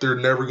going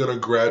to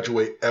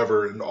graduate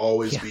ever and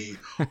always be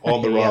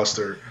on the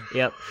roster.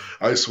 Yep.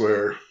 I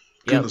swear.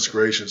 Goodness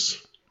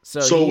gracious.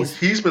 So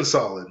he's been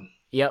solid.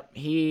 Yep.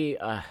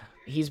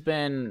 He's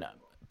been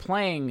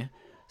playing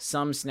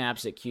some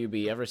snaps at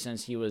QB ever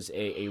since he was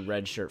a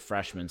redshirt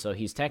freshman. So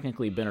he's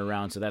technically been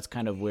around. So that's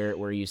kind of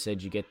where you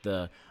said you get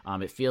the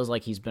it feels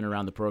like he's been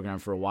around the program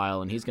for a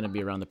while, and he's going to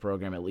be around the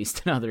program at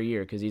least another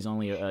year because he's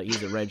only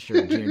he's a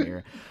redshirt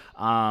junior.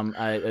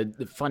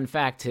 Fun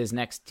fact: his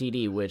next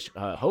TD, which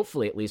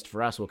hopefully at least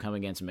for us will come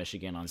against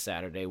Michigan on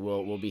Saturday,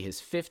 will be his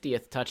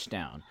 50th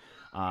touchdown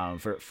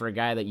for a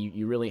guy that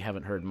you really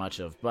haven't heard much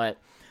of, but.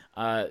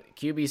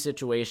 QB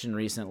situation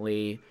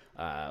recently.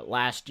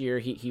 Last year,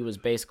 he was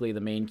basically the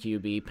main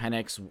QB.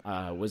 Penix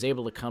was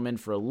able to come in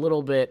for a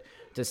little bit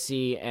to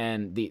see,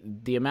 and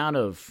the amount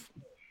of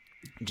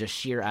just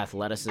sheer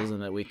athleticism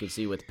that we could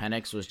see with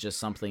Penix was just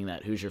something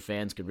that Hoosier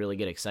fans could really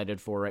get excited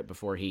for right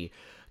before he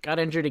got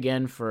injured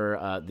again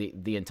for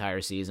the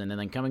entire season. And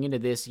then coming into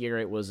this year,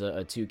 it was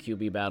a 2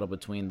 QB battle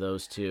between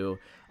those two.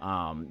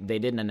 They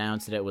didn't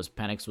announce that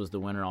Penix was the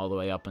winner all the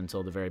way up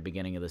until the very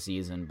beginning of the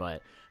season,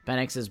 but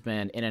Penix has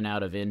been in and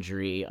out of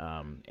injury,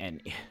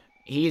 and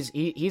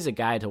he's a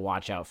guy to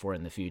watch out for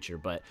in the future.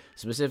 But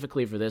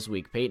specifically for this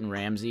week, Peyton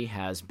Ramsey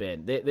has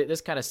been.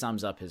 This kind of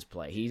sums up his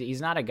play.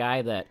 He's not a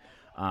guy that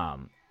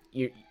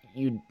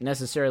you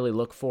necessarily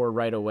look for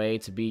right away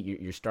to be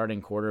your starting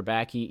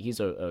quarterback. He's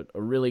a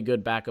really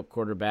good backup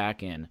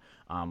quarterback in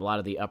a lot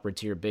of the upper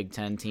tier Big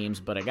Ten teams,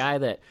 but a guy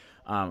that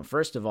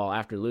first of all,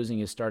 after losing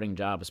his starting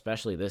job,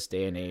 especially this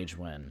day and age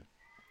when.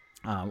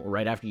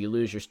 Right after you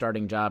lose your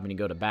starting job and you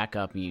go to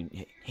backup, you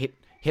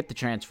hit the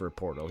transfer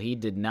portal. He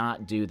did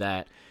not do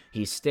that.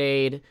 He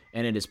stayed,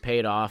 and it has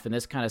paid off, and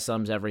this kind of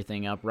sums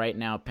everything up. Right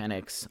now,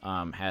 Penix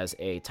has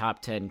a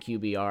top 10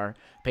 QBR.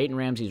 Peyton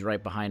Ramsey's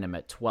right behind him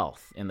at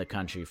 12th in the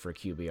country for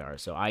QBR.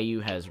 So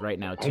IU has right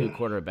now 2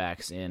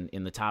 quarterbacks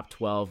in the top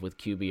 12 with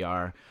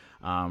QBR.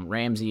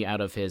 Ramsey out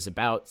of his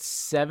about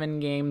 7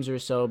 games or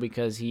so,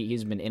 because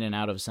he's been in and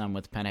out of some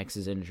with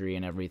Penix's injury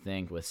and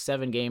everything, with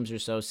 7 games or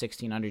so,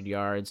 1,600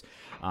 yards.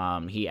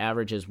 He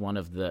averages one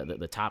of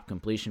the top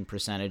completion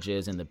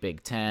percentages in the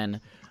Big Ten.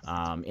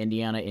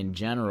 Indiana in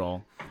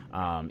general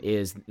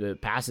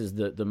passes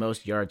the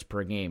most yards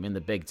per game in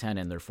the Big Ten,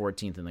 and they're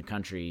 14th in the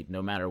country,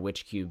 no matter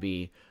which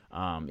QB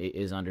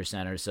is under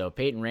center. So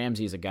Peyton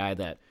Ramsey is a guy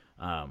that,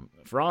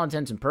 for all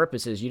intents and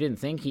purposes, you didn't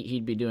think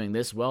he'd be doing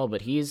this well,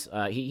 but he's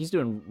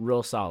doing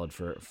real solid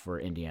for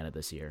Indiana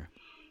this year.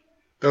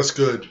 That's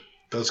good.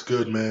 That's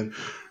good, man.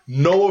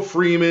 Noah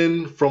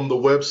Freeman from the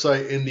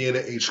website Indiana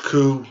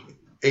HQ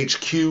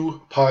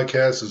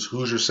podcast is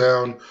Hoosier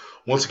Sound.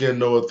 Once again,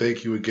 Noah,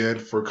 thank you again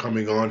for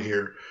coming on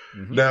here.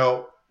 Mm-hmm.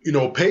 Now,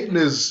 Peyton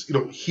is,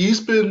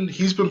 he's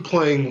been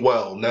playing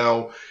well.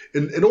 Now,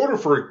 in order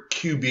for a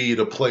QB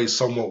to play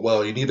somewhat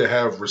well, you need to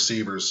have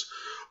receivers.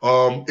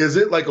 Is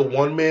it like a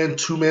one-man,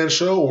 two-man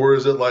show, or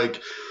is it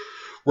like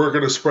we're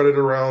going to spread it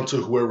around to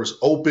whoever's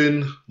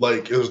open?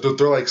 Like,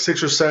 there like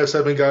 6 or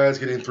 7 guys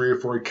getting 3 or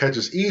 4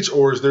 catches each,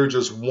 or is there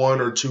just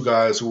 1 or 2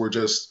 guys who are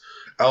just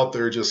out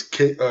there just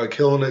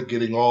killing it,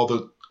 getting all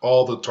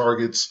the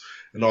targets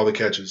and all the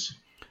catches?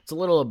 It's a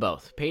little of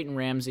both. Peyton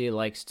Ramsey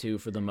likes to,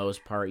 for the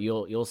most part,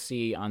 you'll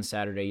see on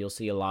Saturday, you'll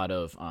see a lot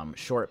of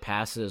short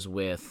passes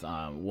with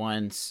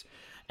once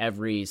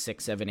every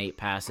 6, 7, 8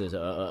 passes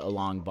a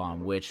long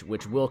bomb, which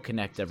will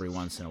connect every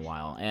once in a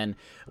while. And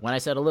when I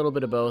said a little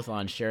bit of both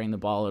on sharing the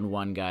ball in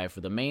one guy, for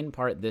the main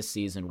part this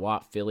season,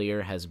 Whop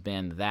Phillier has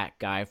been that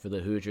guy for the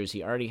Hoosiers.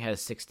 He already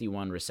has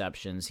 61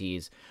 receptions.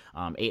 He's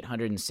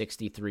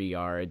 863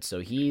 yards.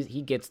 So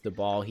he gets the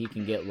ball. He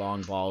can get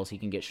long balls. He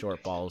can get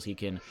short balls. He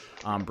can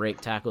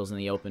break tackles in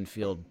the open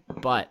field.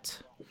 But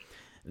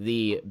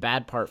The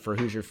bad part for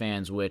Hoosier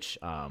fans, which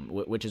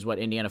is what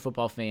Indiana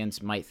football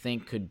fans might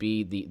think could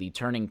be the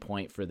turning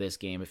point for this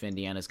game, if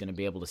Indiana's going to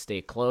be able to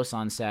stay close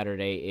on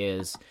Saturday,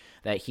 is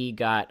that he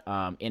got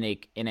in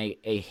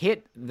a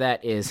hit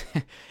that is,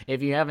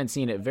 if you haven't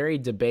seen it, very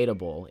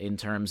debatable in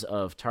terms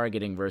of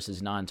targeting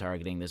versus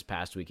non-targeting this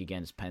past week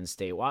against Penn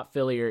State. Whop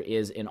Phillier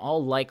is, in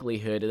all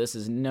likelihood, this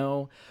is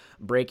no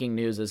breaking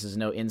news, this is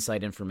no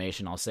inside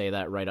information, I'll say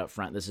that right up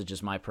front. This is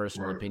just my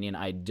personal opinion.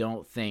 I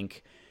don't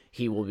think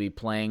he will be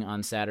playing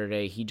on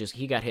Saturday. He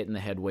got hit in the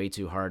head way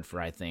too hard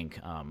for, I think,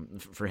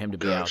 for him to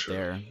be out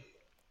there.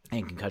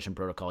 And concussion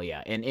protocol,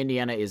 yeah. And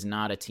Indiana is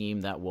not a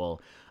team that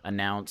will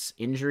announce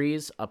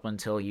injuries up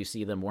until you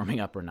see them warming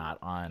up or not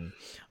on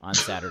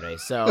Saturday.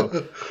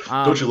 So,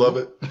 don't you love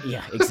it?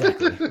 Yeah,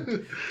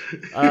 exactly.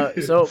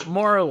 So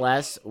more or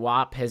less,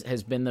 Whop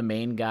has been the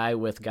main guy,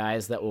 with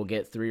guys that will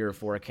get 3 or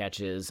 4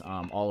 catches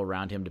all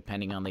around him,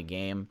 depending on the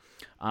game.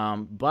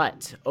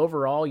 But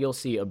overall, you'll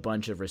see a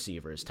bunch of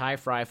receivers. Ty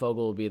Freifogel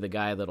will be the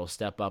guy that'll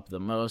step up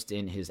the most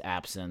in his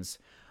absence.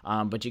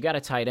 But you got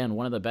a tight end,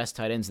 one of the best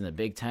tight ends in the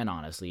Big Ten,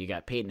 honestly. You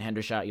got Peyton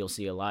Hendershot, you'll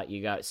see a lot.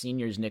 You got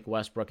seniors Nick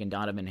Westbrook and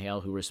Donovan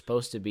Hale, who were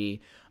supposed to be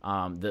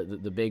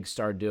the big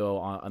star duo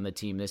on the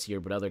team this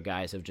year, but other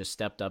guys have just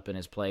stepped up in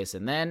his place.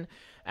 And then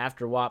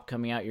after Whop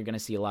coming out, you're going to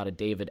see a lot of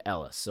David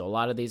Ellis. So a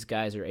lot of these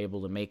guys are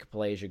able to make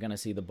plays. You're going to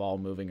see the ball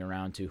moving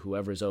around to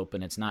whoever's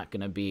open. It's not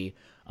going to be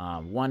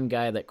one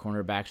guy that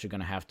cornerbacks are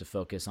going to have to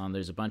focus on.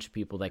 There's a bunch of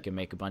people that can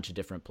make a bunch of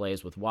different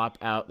plays. With Whop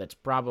out, that's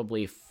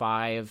probably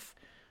 5,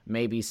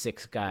 maybe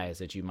 6 guys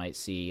that you might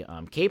see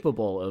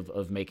capable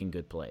of making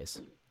good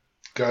plays.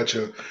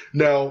 Gotcha.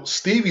 Now,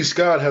 Stevie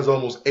Scott has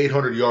almost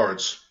 800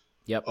 yards.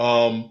 Yep.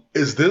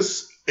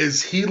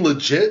 Is he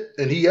legit?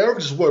 And he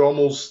averages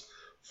almost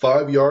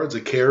 5 yards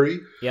a carry?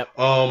 Yep.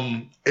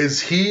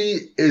 Is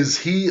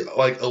he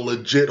like a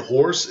legit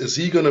horse? Is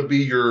he going to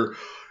be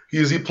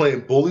is he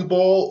playing bully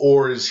ball,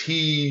 or is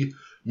he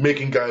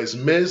making guys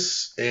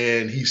miss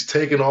and he's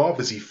taking off?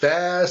 Is he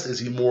fast? Is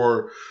he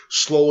more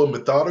slow and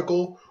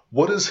methodical?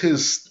 What is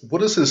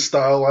his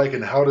style like,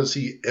 and how does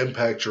he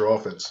impact your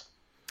offense?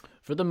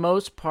 For the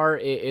most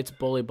part, it's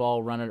bully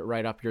ball, running it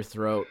right up your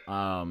throat,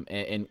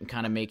 and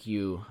kind of make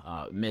you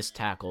miss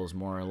tackles,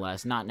 more or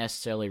less. Not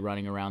necessarily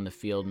running around the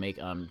field,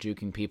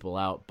 juking people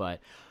out, but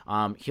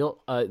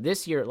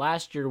last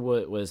year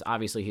was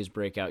obviously his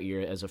breakout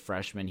year as a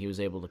freshman. He was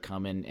able to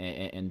come in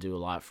and do a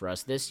lot for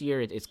us. This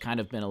year, it's kind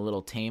of been a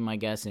little tame, I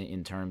guess,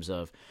 in terms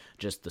of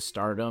just the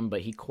stardom,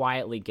 but he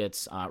quietly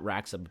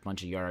racks up a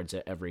bunch of yards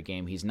at every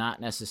game. He's not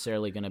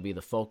necessarily going to be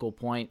the focal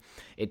point.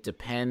 It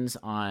depends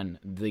on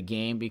the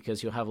game,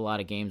 because you'll have a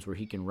lot of games where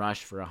he can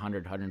rush for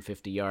 100,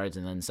 150 yards,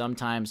 and then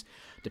sometimes,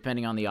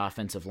 depending on the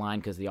offensive line,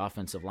 because the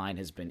offensive line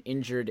has been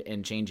injured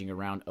and changing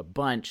around a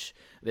bunch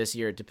this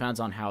year, it depends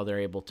on how they're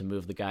able to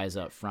move the guys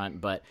up front.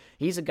 But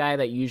he's a guy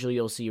that usually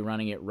you'll see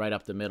running it right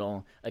up the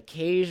middle.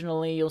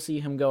 Occasionally you'll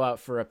see him go out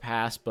for a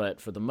pass, but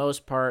for the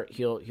most part,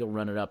 he'll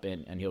run it up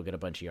and he'll get a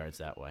bunch of yards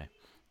that way.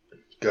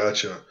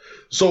 Gotcha.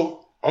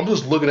 So I'm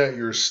just looking at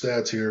your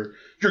stats here.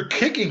 Your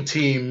kicking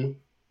team,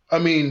 I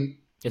mean,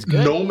 it's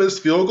good. No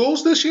missed field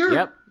goals this year?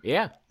 Yep.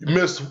 Yeah. You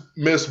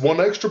missed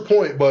one extra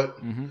point, but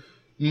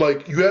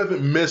like, you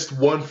haven't missed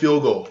one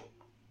field goal.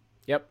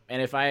 Yep,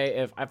 and if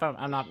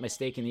I'm not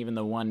mistaken, even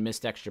the one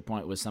missed extra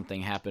point was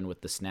something happened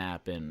with the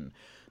snap and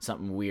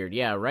something weird.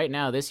 Yeah, right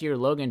now this year,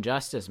 Logan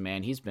Justice,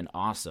 man, he's been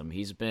awesome.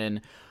 He's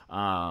been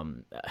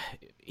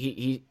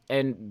he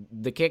and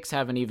the kicks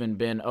haven't even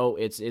been,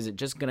 is it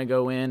just gonna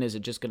go in? Is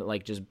it just gonna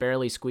just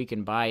barely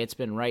squeaking by? It's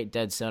been right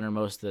dead center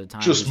most of the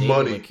time. Just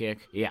money.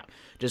 Kick. Yeah,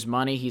 just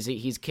money.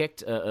 He's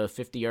kicked a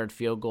 50-yard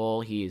field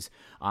goal. He's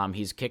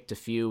kicked a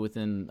few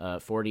within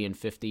 40 and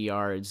 50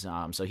 yards.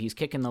 So he's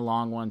kicking the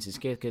long ones. He's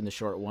kicking the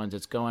short ones.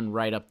 It's going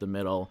right up the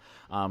middle.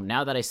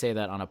 Now that I say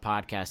that on a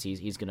podcast,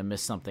 he's gonna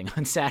miss something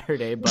on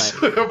Saturday. But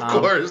of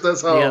course,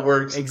 that's how it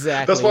works.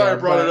 Exactly. That's why I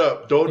brought it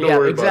up. Don't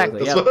worry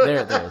exactly. about it.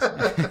 Yeah, there is.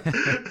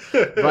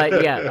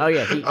 But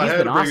yeah, he's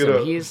been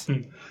awesome.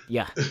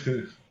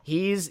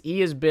 He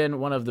has been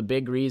one of the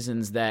big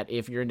reasons that,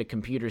 if you're into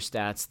computer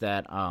stats,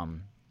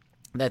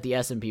 that the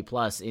S&P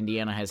Plus,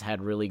 Indiana has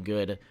had really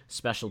good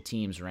special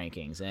teams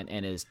rankings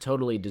and is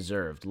totally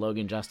deserved.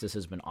 Logan Justice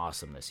has been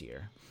awesome this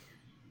year.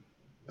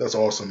 That's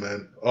awesome,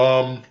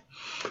 man.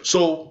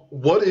 So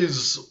what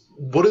is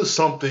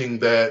something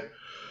that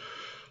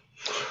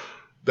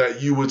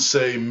you would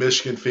say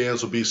Michigan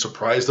fans would be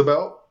surprised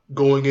about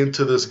going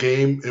into this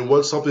game, and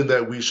what's something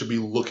that we should be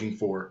looking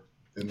for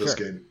in this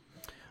game?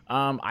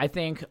 I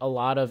think a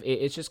lot of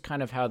it's just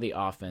kind of how the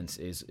offense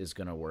is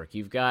going to work.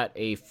 You've got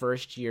a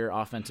first-year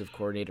offensive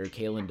coordinator,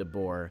 Kalen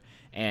DeBoer,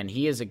 and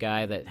he is a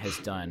guy that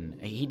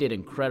he did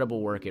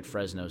incredible work at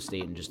Fresno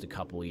State in just a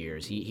couple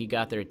years. He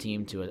got their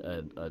team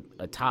to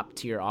a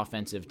top-tier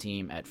offensive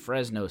team at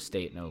Fresno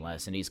State, no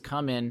less, and he's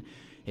come in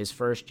his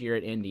first year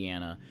at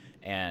Indiana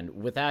And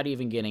without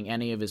even getting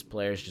any of his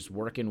players, just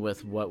working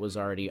with what was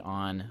already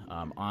on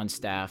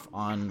staff,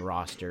 on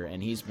roster,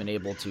 and he's been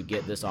able to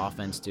get this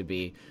offense to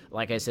be,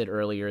 like I said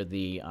earlier,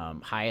 the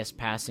highest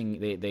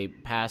passing.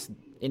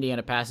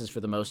 Indiana passes for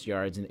the most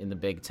yards in the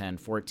Big Ten,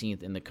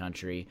 14th in the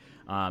country.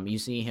 You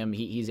see him;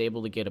 he's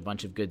able to get a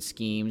bunch of good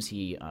schemes.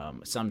 He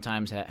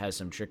sometimes has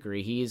some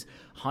trickery. He's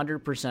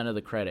 100% of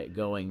the credit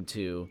going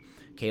to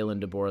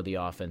Kalen DeBoer, the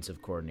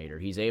offensive coordinator.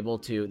 He's able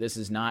to. This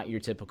is not your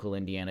typical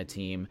Indiana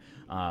team.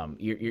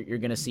 You're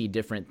going to see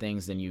different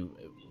things than you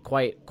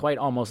quite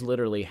almost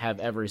literally have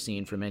ever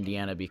seen from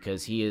Indiana,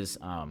 because he is.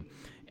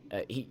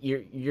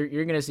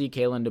 You're going to see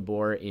Kalen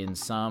DeBoer in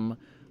some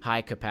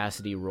high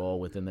capacity role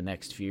within the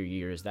next few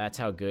years. That's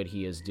how good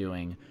he is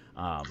doing.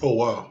 Oh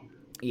wow.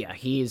 Yeah,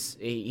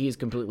 he's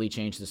completely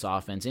changed this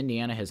offense.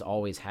 Indiana has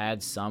always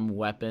had some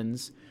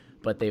weapons,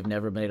 but they've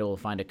never been able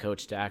to find a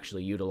coach to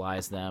actually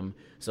utilize them.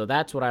 So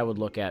that's what I would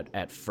look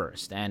at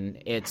first.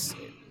 And it's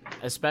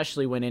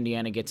especially when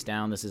Indiana gets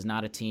down. This is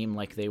not a team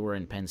like they were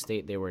in Penn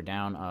State. They were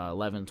down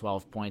 11,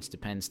 12 points to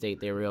Penn State.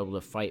 They were able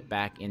to fight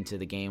back into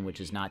the game,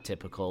 which is not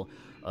typical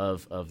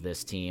of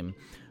this team.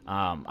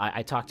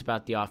 I talked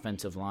about the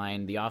offensive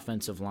line. The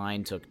offensive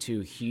line took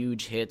 2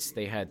 huge hits.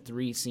 They had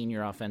 3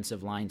 senior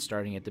offensive lines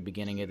starting at the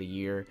beginning of the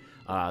year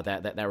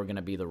that were going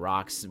to be the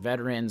rocks.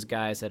 Veterans,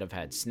 guys that have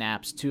had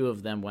snaps. 2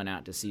 of them went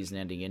out to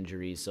season-ending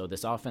injuries. So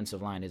this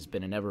offensive line has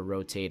been an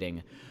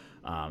ever-rotating.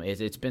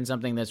 It's been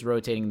something that's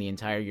rotating the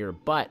entire year,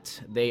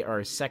 but they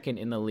are second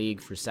in the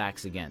league for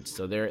sacks against.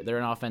 So they're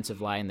an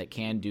offensive line that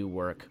can do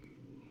work,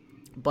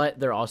 but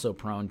they're also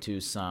prone to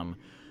some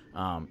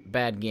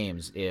bad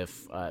games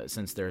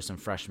since there are some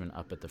freshmen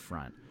up at the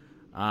front.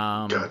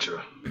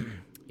 Gotcha.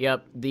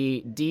 Yep.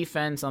 The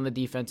defense, on the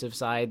defensive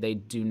side, they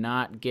do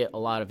not get a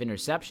lot of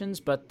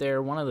interceptions, but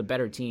they're one of the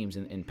better teams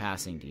in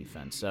passing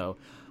defense. So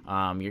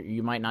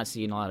you might not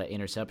see a lot of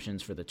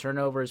interceptions for the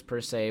turnovers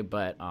per se,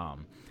 but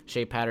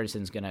Shea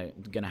Patterson's gonna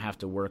have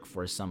to work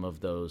for some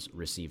of those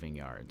receiving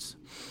yards.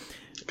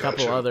 A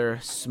couple other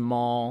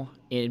small,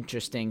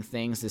 interesting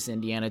things. This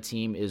Indiana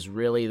team is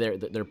really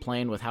they're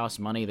playing with house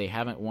money. They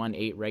haven't won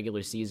 8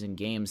 regular season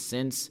games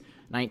since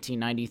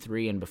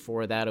 1993, and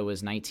before that it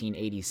was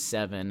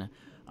 1987.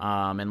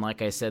 And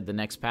like I said, the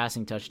next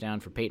passing touchdown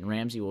for Peyton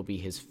Ramsey will be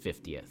his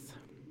 50th.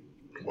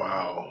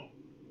 Wow,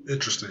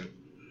 interesting.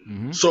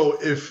 Mm-hmm.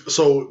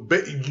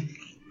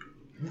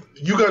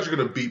 You guys are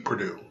going to beat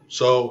Purdue.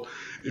 So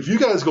if you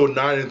guys go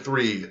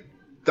 9-3,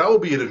 that will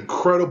be an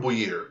incredible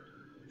year.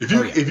 If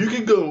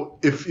you go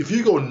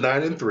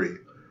 9-3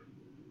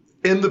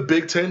 in the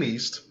Big Ten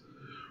East,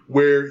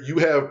 where you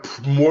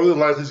have more than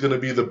likely is going to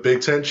be the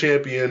Big Ten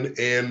champion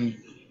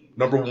and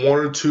number 1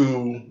 or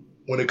 2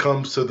 when it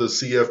comes to the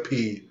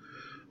CFP,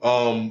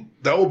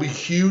 that will be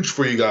huge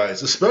for you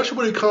guys, especially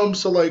when it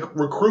comes to like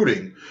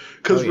recruiting,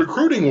 because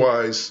recruiting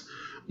wise,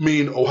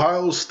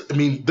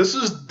 this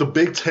is the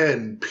Big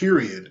Ten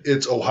period.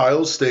 It's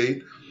Ohio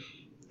State,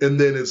 and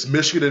then it's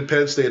Michigan and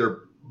Penn State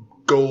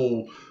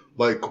go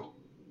like,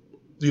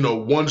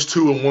 1's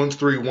 2 and 1's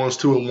 3, 1's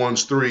 2 and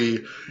 1's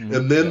 3,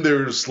 and then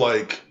there's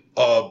like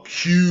a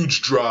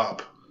huge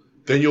drop.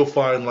 Then you'll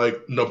find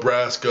like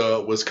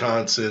Nebraska,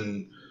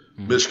 Wisconsin,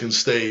 Michigan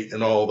State,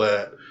 and all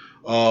that.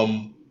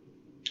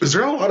 Is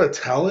there a lot of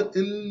talent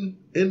in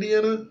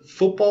Indiana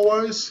football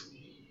wise?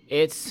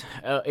 It's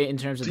in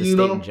terms of the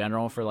state in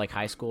general for like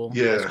high school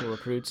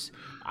recruits.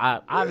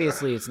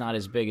 Obviously, it's not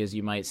as big as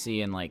you might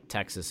see in like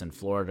Texas and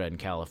Florida and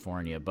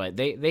California, but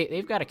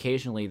they've got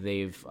occasionally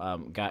they've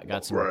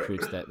got some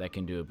recruits that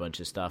can do a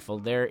bunch of stuff. Well,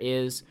 there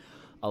is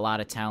a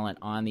lot of talent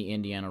on the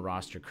Indiana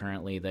roster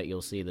currently that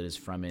you'll see that is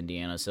from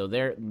Indiana. So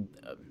they're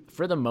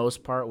for the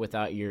most part,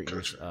 without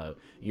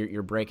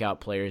your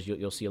breakout players,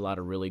 you'll see a lot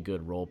of really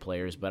good role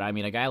players. But I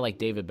mean, a guy like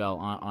David Bell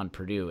on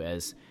Purdue,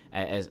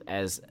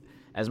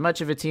 as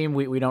much of a team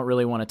we don't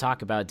really want to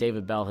talk about,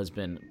 David Bell has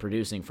been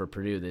producing for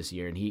Purdue this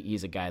year, and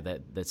he's a guy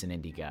that's an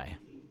Indy guy.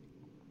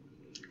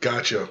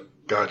 Gotcha.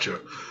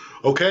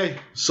 Okay,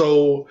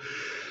 so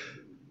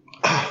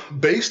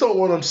based on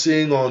what I'm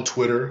seeing on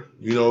Twitter,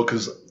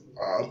 because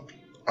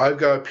I've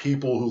got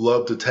people who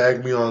love to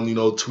tag me on,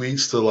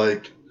 tweets to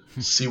like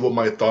see what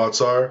my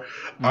thoughts are.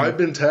 I've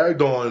been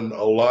tagged on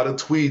a lot of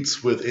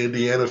tweets with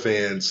Indiana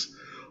fans,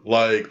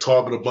 like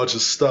talking a bunch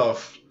of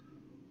stuff,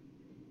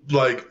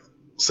 like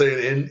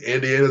saying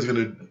Indiana's going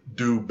to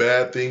do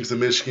bad things to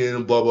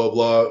Michigan, blah, blah,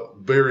 blah.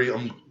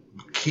 I'm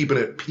keeping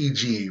it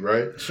PG,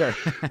 right? Sure.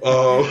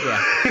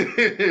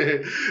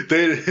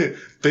 They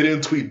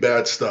didn't tweet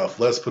bad stuff.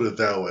 Let's put it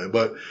that way.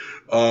 But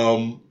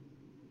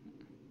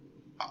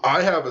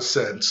I have a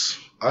sense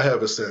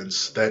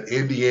that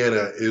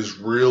Indiana is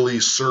really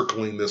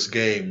circling this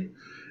game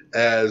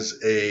as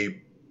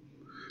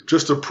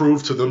just to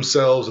prove to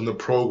themselves and the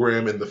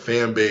program and the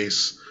fan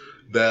base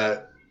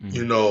that,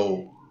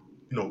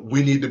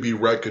 we need to be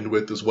reckoned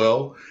with as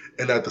well.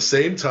 And at the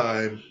same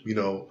time,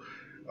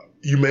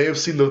 you may have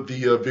seen the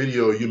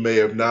video, you may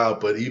have not,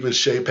 but even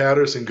Shea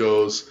Patterson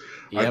goes,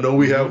 I Yep. know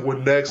we have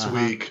one next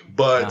week,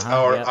 but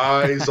our Yep.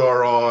 eyes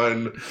are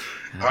on.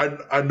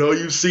 I know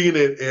you've seen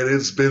it, and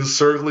it's been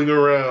circling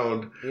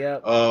around.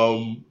 Yep.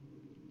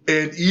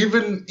 And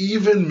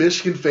even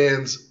Michigan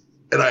fans,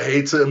 and I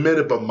hate to admit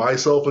it, but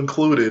myself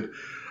included,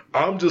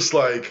 I'm just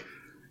like,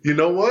 you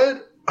know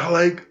what?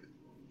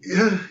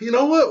 You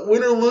know what?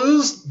 Win or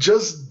lose,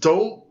 just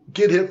don't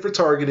get hit for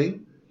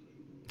targeting.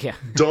 Yeah.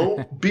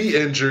 Don't be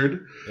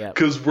injured, Yep.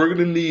 because we're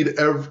gonna need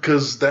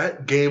because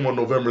that game on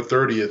November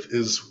 30th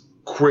is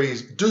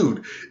crazy,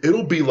 dude.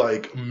 It'll be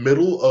like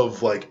middle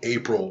of like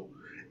April,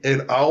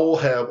 and I will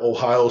have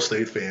Ohio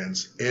State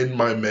fans in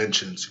my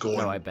mentions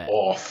going Oh, I bet.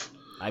 off.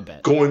 I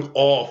bet. Going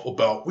off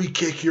about we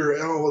kick your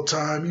ass all the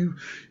time. You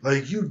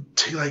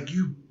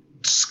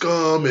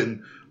scum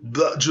and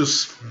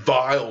just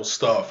vile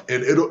stuff.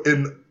 And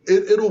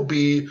it'll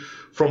be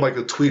from like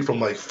a tweet from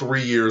like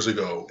 3 years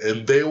ago,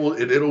 and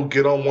it'll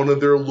get on one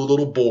of their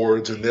little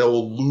boards, and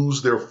they'll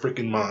lose their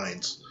freaking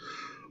minds.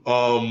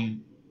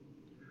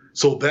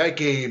 So that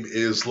game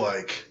is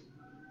like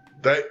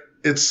that.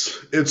 It's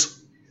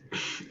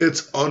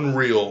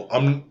unreal.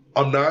 I'm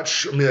not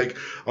sure. I mean, like,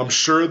 I'm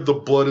sure the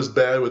blood is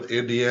bad with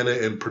Indiana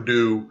and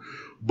Purdue,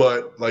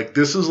 but like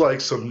this is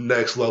like some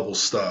next level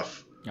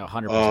stuff.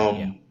 100%.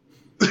 Yeah.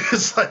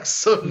 It's like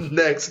some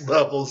next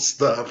level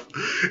stuff,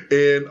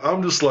 and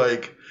I'm just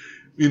like,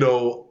 you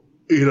know,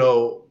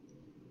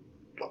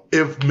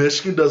 if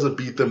Michigan doesn't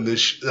beat them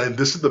and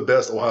this is the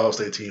best Ohio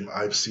State team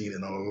I've seen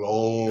in a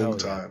long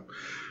time.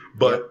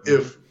 But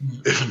if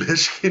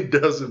Michigan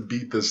doesn't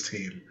beat this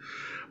team,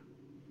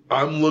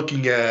 I'm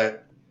looking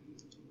at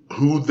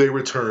who they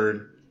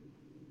return.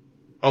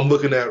 I'm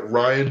looking at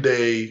Ryan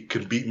Day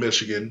can beat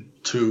Michigan.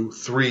 2,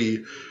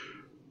 3.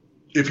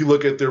 If you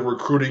look at their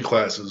recruiting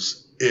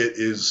classes, it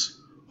is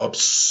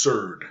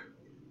absurd.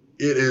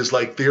 It is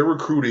like they're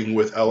recruiting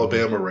with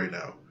Alabama right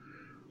now.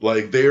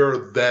 Like they are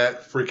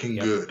that freaking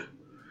good.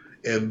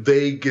 And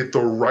they get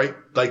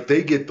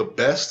they get the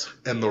best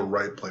and the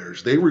right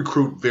players. They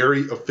recruit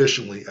very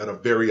efficiently at a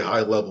very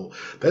high level.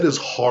 That is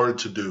hard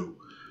to do.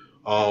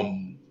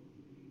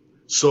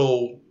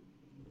 So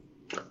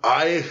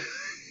I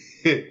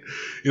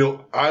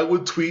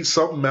would tweet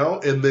something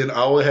out, and then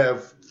I would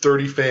have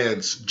 30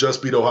 fans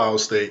just beat Ohio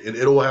State, and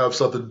it'll have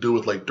something to do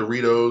with like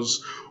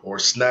Doritos or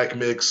snack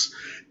mix.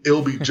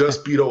 It'll be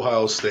just beat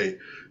Ohio State.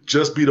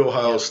 Just beat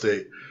Ohio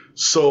State.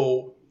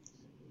 So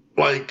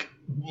like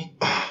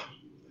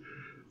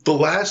the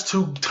last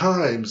 2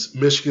 times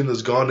Michigan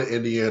has gone to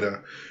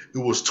Indiana, it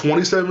was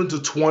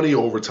 27-20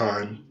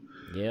 overtime.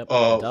 Yep.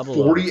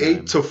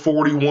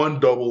 48-41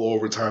 double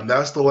overtime.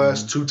 That's the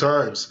last 2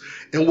 times.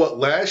 And what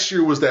last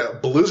year was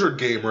that Blizzard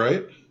game,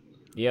 right?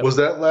 Yep. Was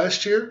that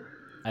last year?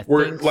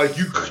 Where like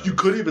you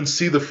couldn't even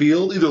see the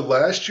field either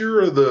last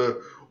year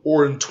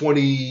or in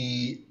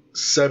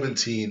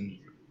 2017,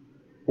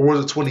 or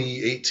was it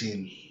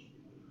 2018?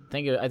 I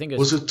think it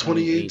was. Was it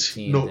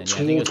 2018? No,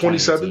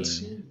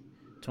 2017.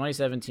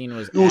 2017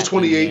 was. It was at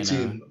 2018.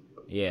 Indiana.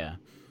 Yeah.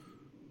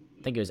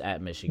 I think it was at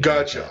Michigan.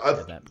 Gotcha.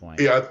 At that point.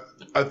 Yeah,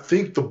 I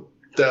think the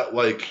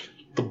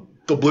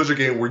Blizzard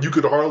game where you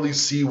could hardly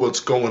see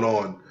what's going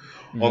on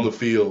the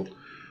field.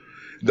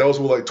 That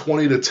was with like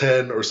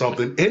 20-10 or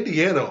something.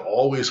 Indiana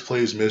always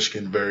plays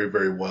Michigan very,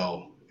 very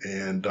well.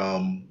 And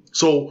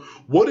so,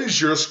 what is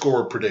your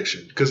score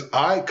prediction? Because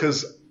I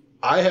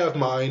have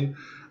mine.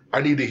 I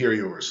need to hear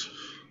yours.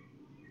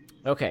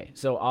 Okay,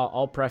 so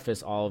I'll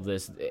preface all of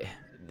this.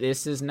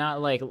 This is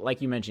not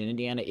like you mentioned.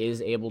 Indiana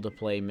is able to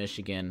play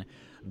Michigan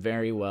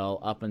very well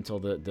up until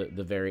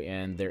the very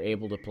end. They're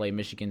able to play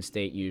Michigan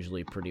State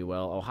usually pretty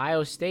well.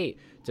 Ohio State,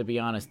 to be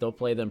honest, they'll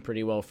play them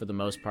pretty well for the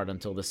most part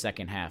until the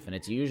second half, and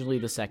it's usually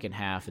the second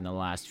half in the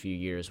last few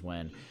years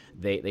when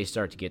they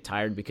start to get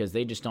tired because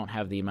they just don't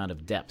have the amount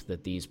of depth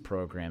that these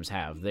programs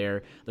have.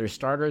 Their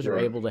starters are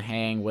able to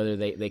hang, whether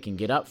they can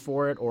get up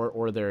for it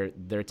or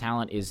their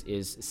talent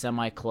is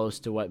semi close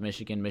to what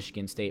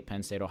Michigan State,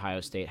 Penn State,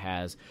 Ohio State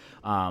has.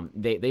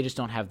 They just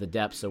don't have the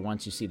depth. So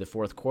once you see the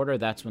fourth quarter,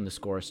 that's when the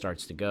score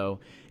starts to go,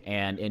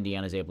 and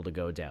Indiana's able to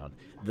go down.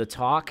 The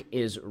talk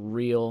is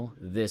real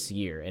this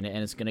year, and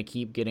it's going to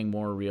keep getting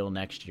more real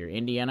next year.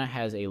 Indiana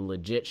has a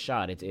legit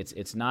shot.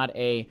 It's not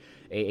a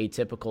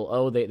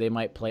typical, they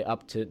might play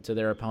up to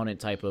their opponent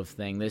type of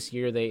thing. This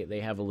year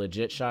they have a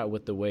legit shot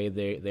with the way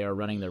they are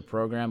running their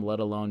program, let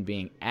alone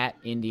being at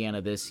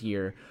Indiana this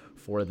year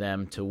for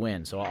them to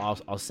win. So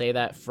I'll say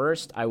that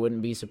first. I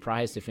wouldn't be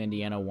surprised if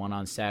Indiana won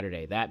on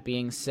Saturday. That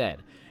being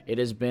said, it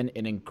has been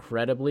an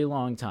incredibly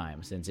long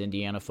time since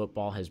Indiana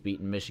football has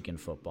beaten Michigan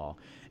football.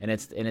 And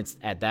it's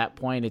at that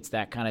point, it's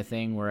that kind of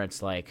thing where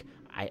it's like,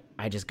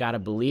 I just got to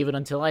believe it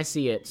until I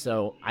see it.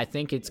 So I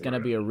think it's going to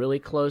be a really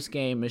close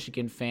game.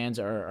 Michigan fans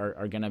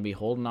are going to be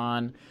holding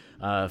on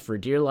for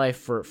dear life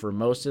for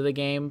most of the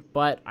game.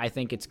 But I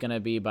think it's going to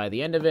be, by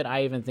the end of it,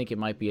 I even think it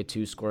might be a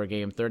 2-score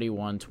game,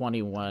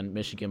 31-21,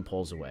 Michigan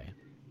pulls away.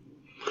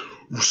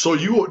 So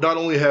you not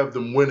only have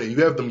them winning,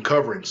 you have them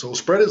covering. So the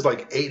spread is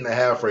like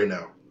 8.5 right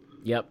now.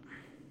 Yep.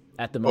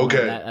 At the moment,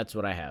 okay. That's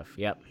what I have.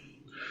 Yep.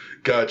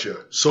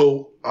 Gotcha.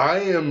 So I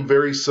am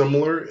very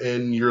similar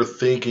in your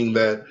thinking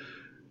that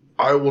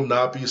I will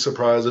not be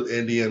surprised if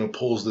Indiana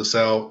pulls this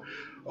out.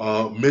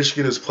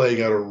 Michigan is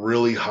playing at a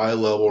really high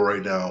level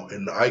right now,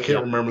 and I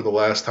can't remember the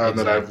last time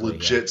that I've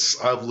legit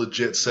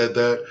said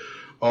that.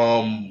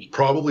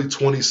 Probably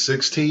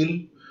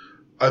 2016,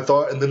 I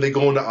thought, and then they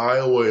go into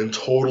Iowa and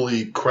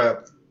totally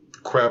crap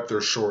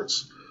their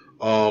shorts.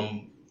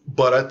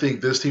 But I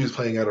think this team is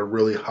playing at a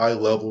really high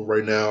level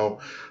right now.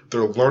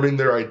 They're learning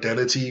their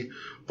identity,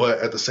 but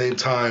at the same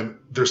time,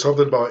 there's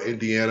something about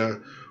Indiana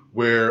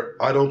where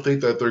I don't think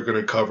that they're going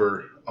to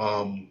cover.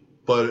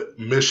 But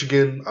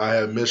Michigan, I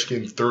have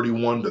Michigan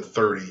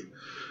 31-30,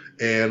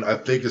 and I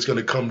think it's going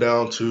to come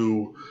down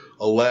to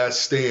a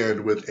last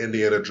stand with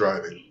Indiana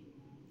driving,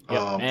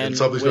 and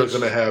something's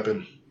going to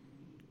happen.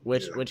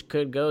 Which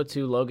could go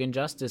to Logan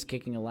Justice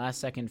kicking a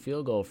last-second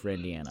field goal for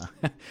Indiana.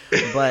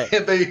 But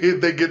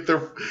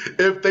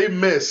if they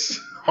miss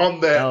on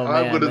that,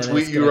 I'm going to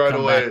tweet you right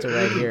away. Back to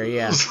right here,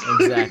 yeah,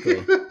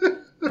 exactly.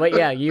 But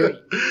yeah, you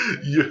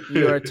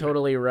are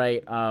totally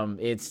right.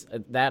 It's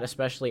that,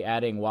 especially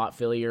adding Watt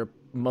Fillier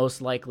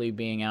most likely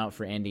being out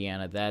for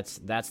Indiana.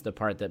 That's the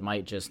part that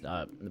might just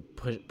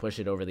push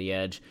it over the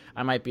edge.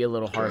 I might be a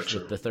little harsh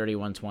with the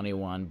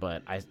 31-21,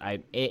 but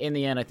I in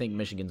the end I think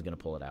Michigan's going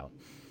to pull it out.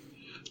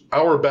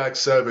 Our back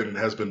seven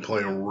has been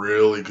playing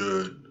really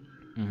good.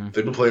 Mm-hmm.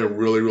 They've been playing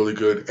really, really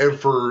good, and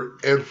for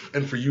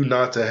you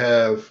not to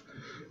have,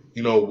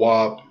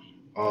 Wap,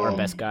 our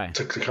best guy,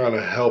 to kind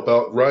of help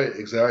out, right?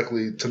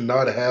 Exactly. To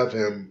not have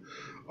him,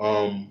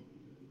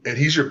 and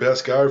he's your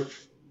best guy,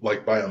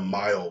 like by a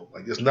mile.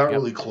 Like it's not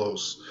really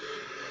close.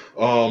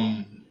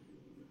 But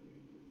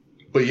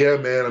yeah,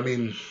 man. I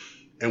mean,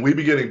 and we've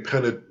been getting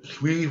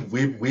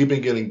we've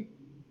been getting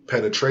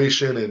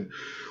penetration and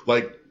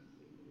like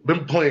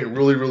been playing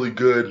really, really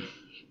good.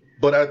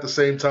 But at the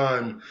same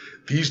time,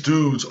 these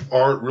dudes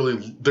aren't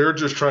really. They're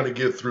just trying to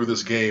get through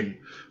this game.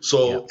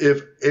 So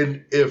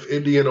if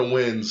Indiana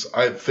wins,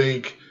 I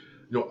think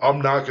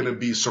I'm not going to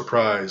be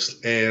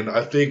surprised, and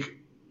I think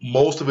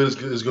most of it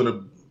is going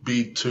to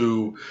be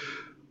to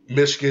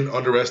Michigan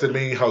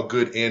underestimating how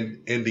good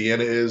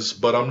Indiana is.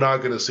 But I'm not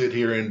going to sit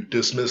here and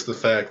dismiss the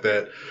fact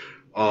that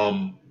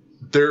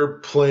they're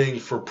playing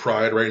for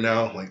pride right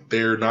now. Like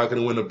they're not going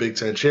to win a Big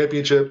Ten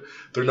championship.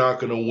 They're not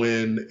going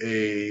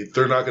to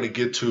They're not going to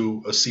get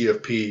to a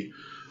CFP.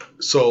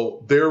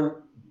 So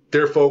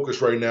their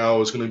focus right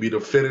now is going to be to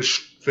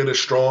finish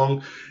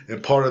strong,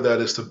 and part of that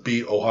is to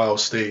beat Ohio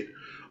State.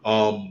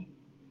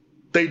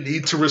 They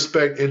need to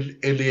respect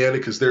Indiana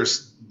because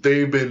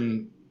they've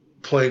been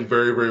playing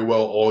very, very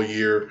well all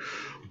year,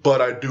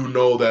 but I do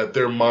know that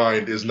their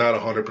mind is not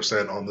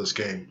 100% on this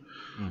game.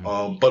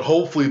 Mm-hmm. But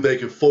hopefully they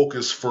can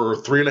focus for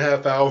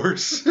 3.5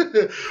 hours.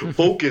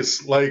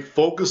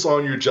 Focus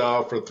on your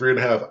job for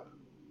 3.5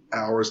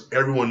 hours.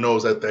 Everyone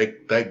knows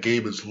that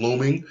game is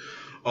looming.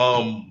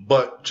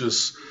 But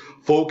just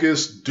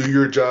focus, do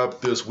your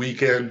job this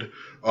weekend,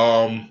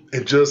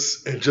 and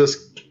just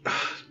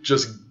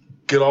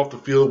get off the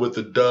field with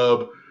the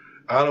dub.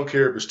 I don't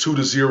care if it's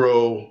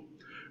 2-0,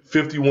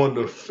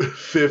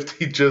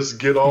 51-50. Just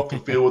get off the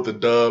field with the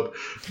dub.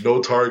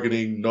 No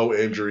targeting, no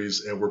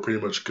injuries, and we're pretty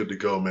much good to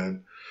go,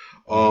 man.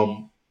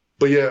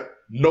 But yeah,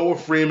 Noah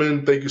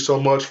Freeman, thank you so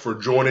much for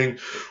joining.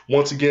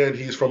 Once again,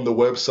 he's from the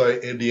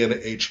website Indiana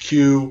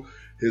HQ.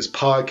 His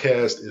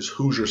podcast is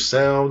Hoosier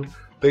Sound.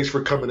 Thanks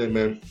for coming in,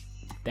 man.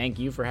 Thank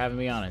you for having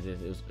me on. It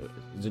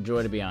was a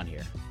joy to be on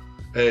here.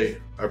 Hey,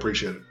 I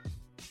appreciate it.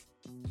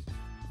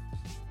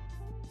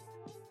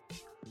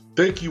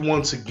 Thank you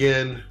once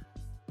again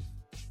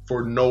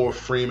for Noah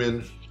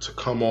Freeman to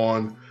come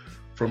on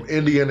from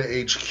Indiana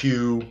HQ.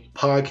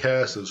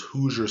 Podcast is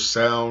Hoosier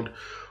Sound.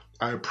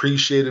 I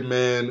appreciate it,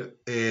 man.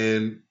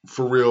 And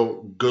for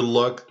real, good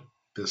luck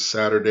this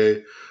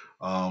Saturday.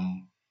 Both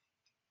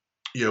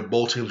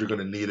teams are going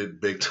to need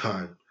it big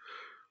time.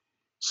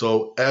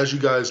 So as you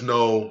guys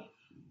know,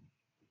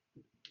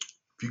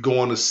 if you go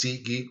on to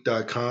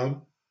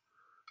SeatGeek.com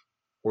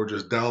or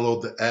just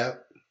download the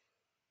app,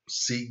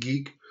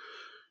 SeatGeek,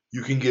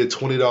 you can get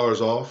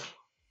 $20 off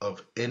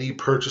of any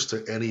purchase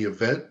to any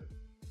event,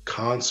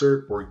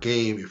 concert, or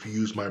game if you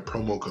use my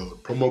promo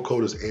code. Promo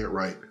code is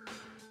ANTWRIGHT,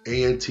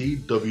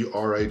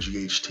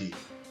 ANTWRIGHT.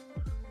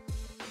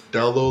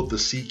 Download the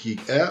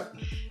SeatGeek app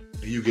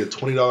and you get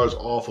 $20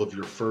 off of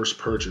your first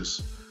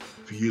purchase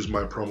if you use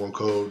my promo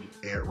code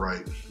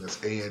ANTWRIGHT. That's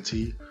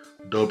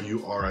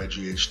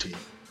ANTWRIGHT.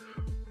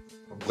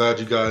 I'm glad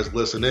you guys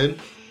listen in.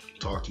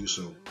 Talk to you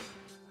soon.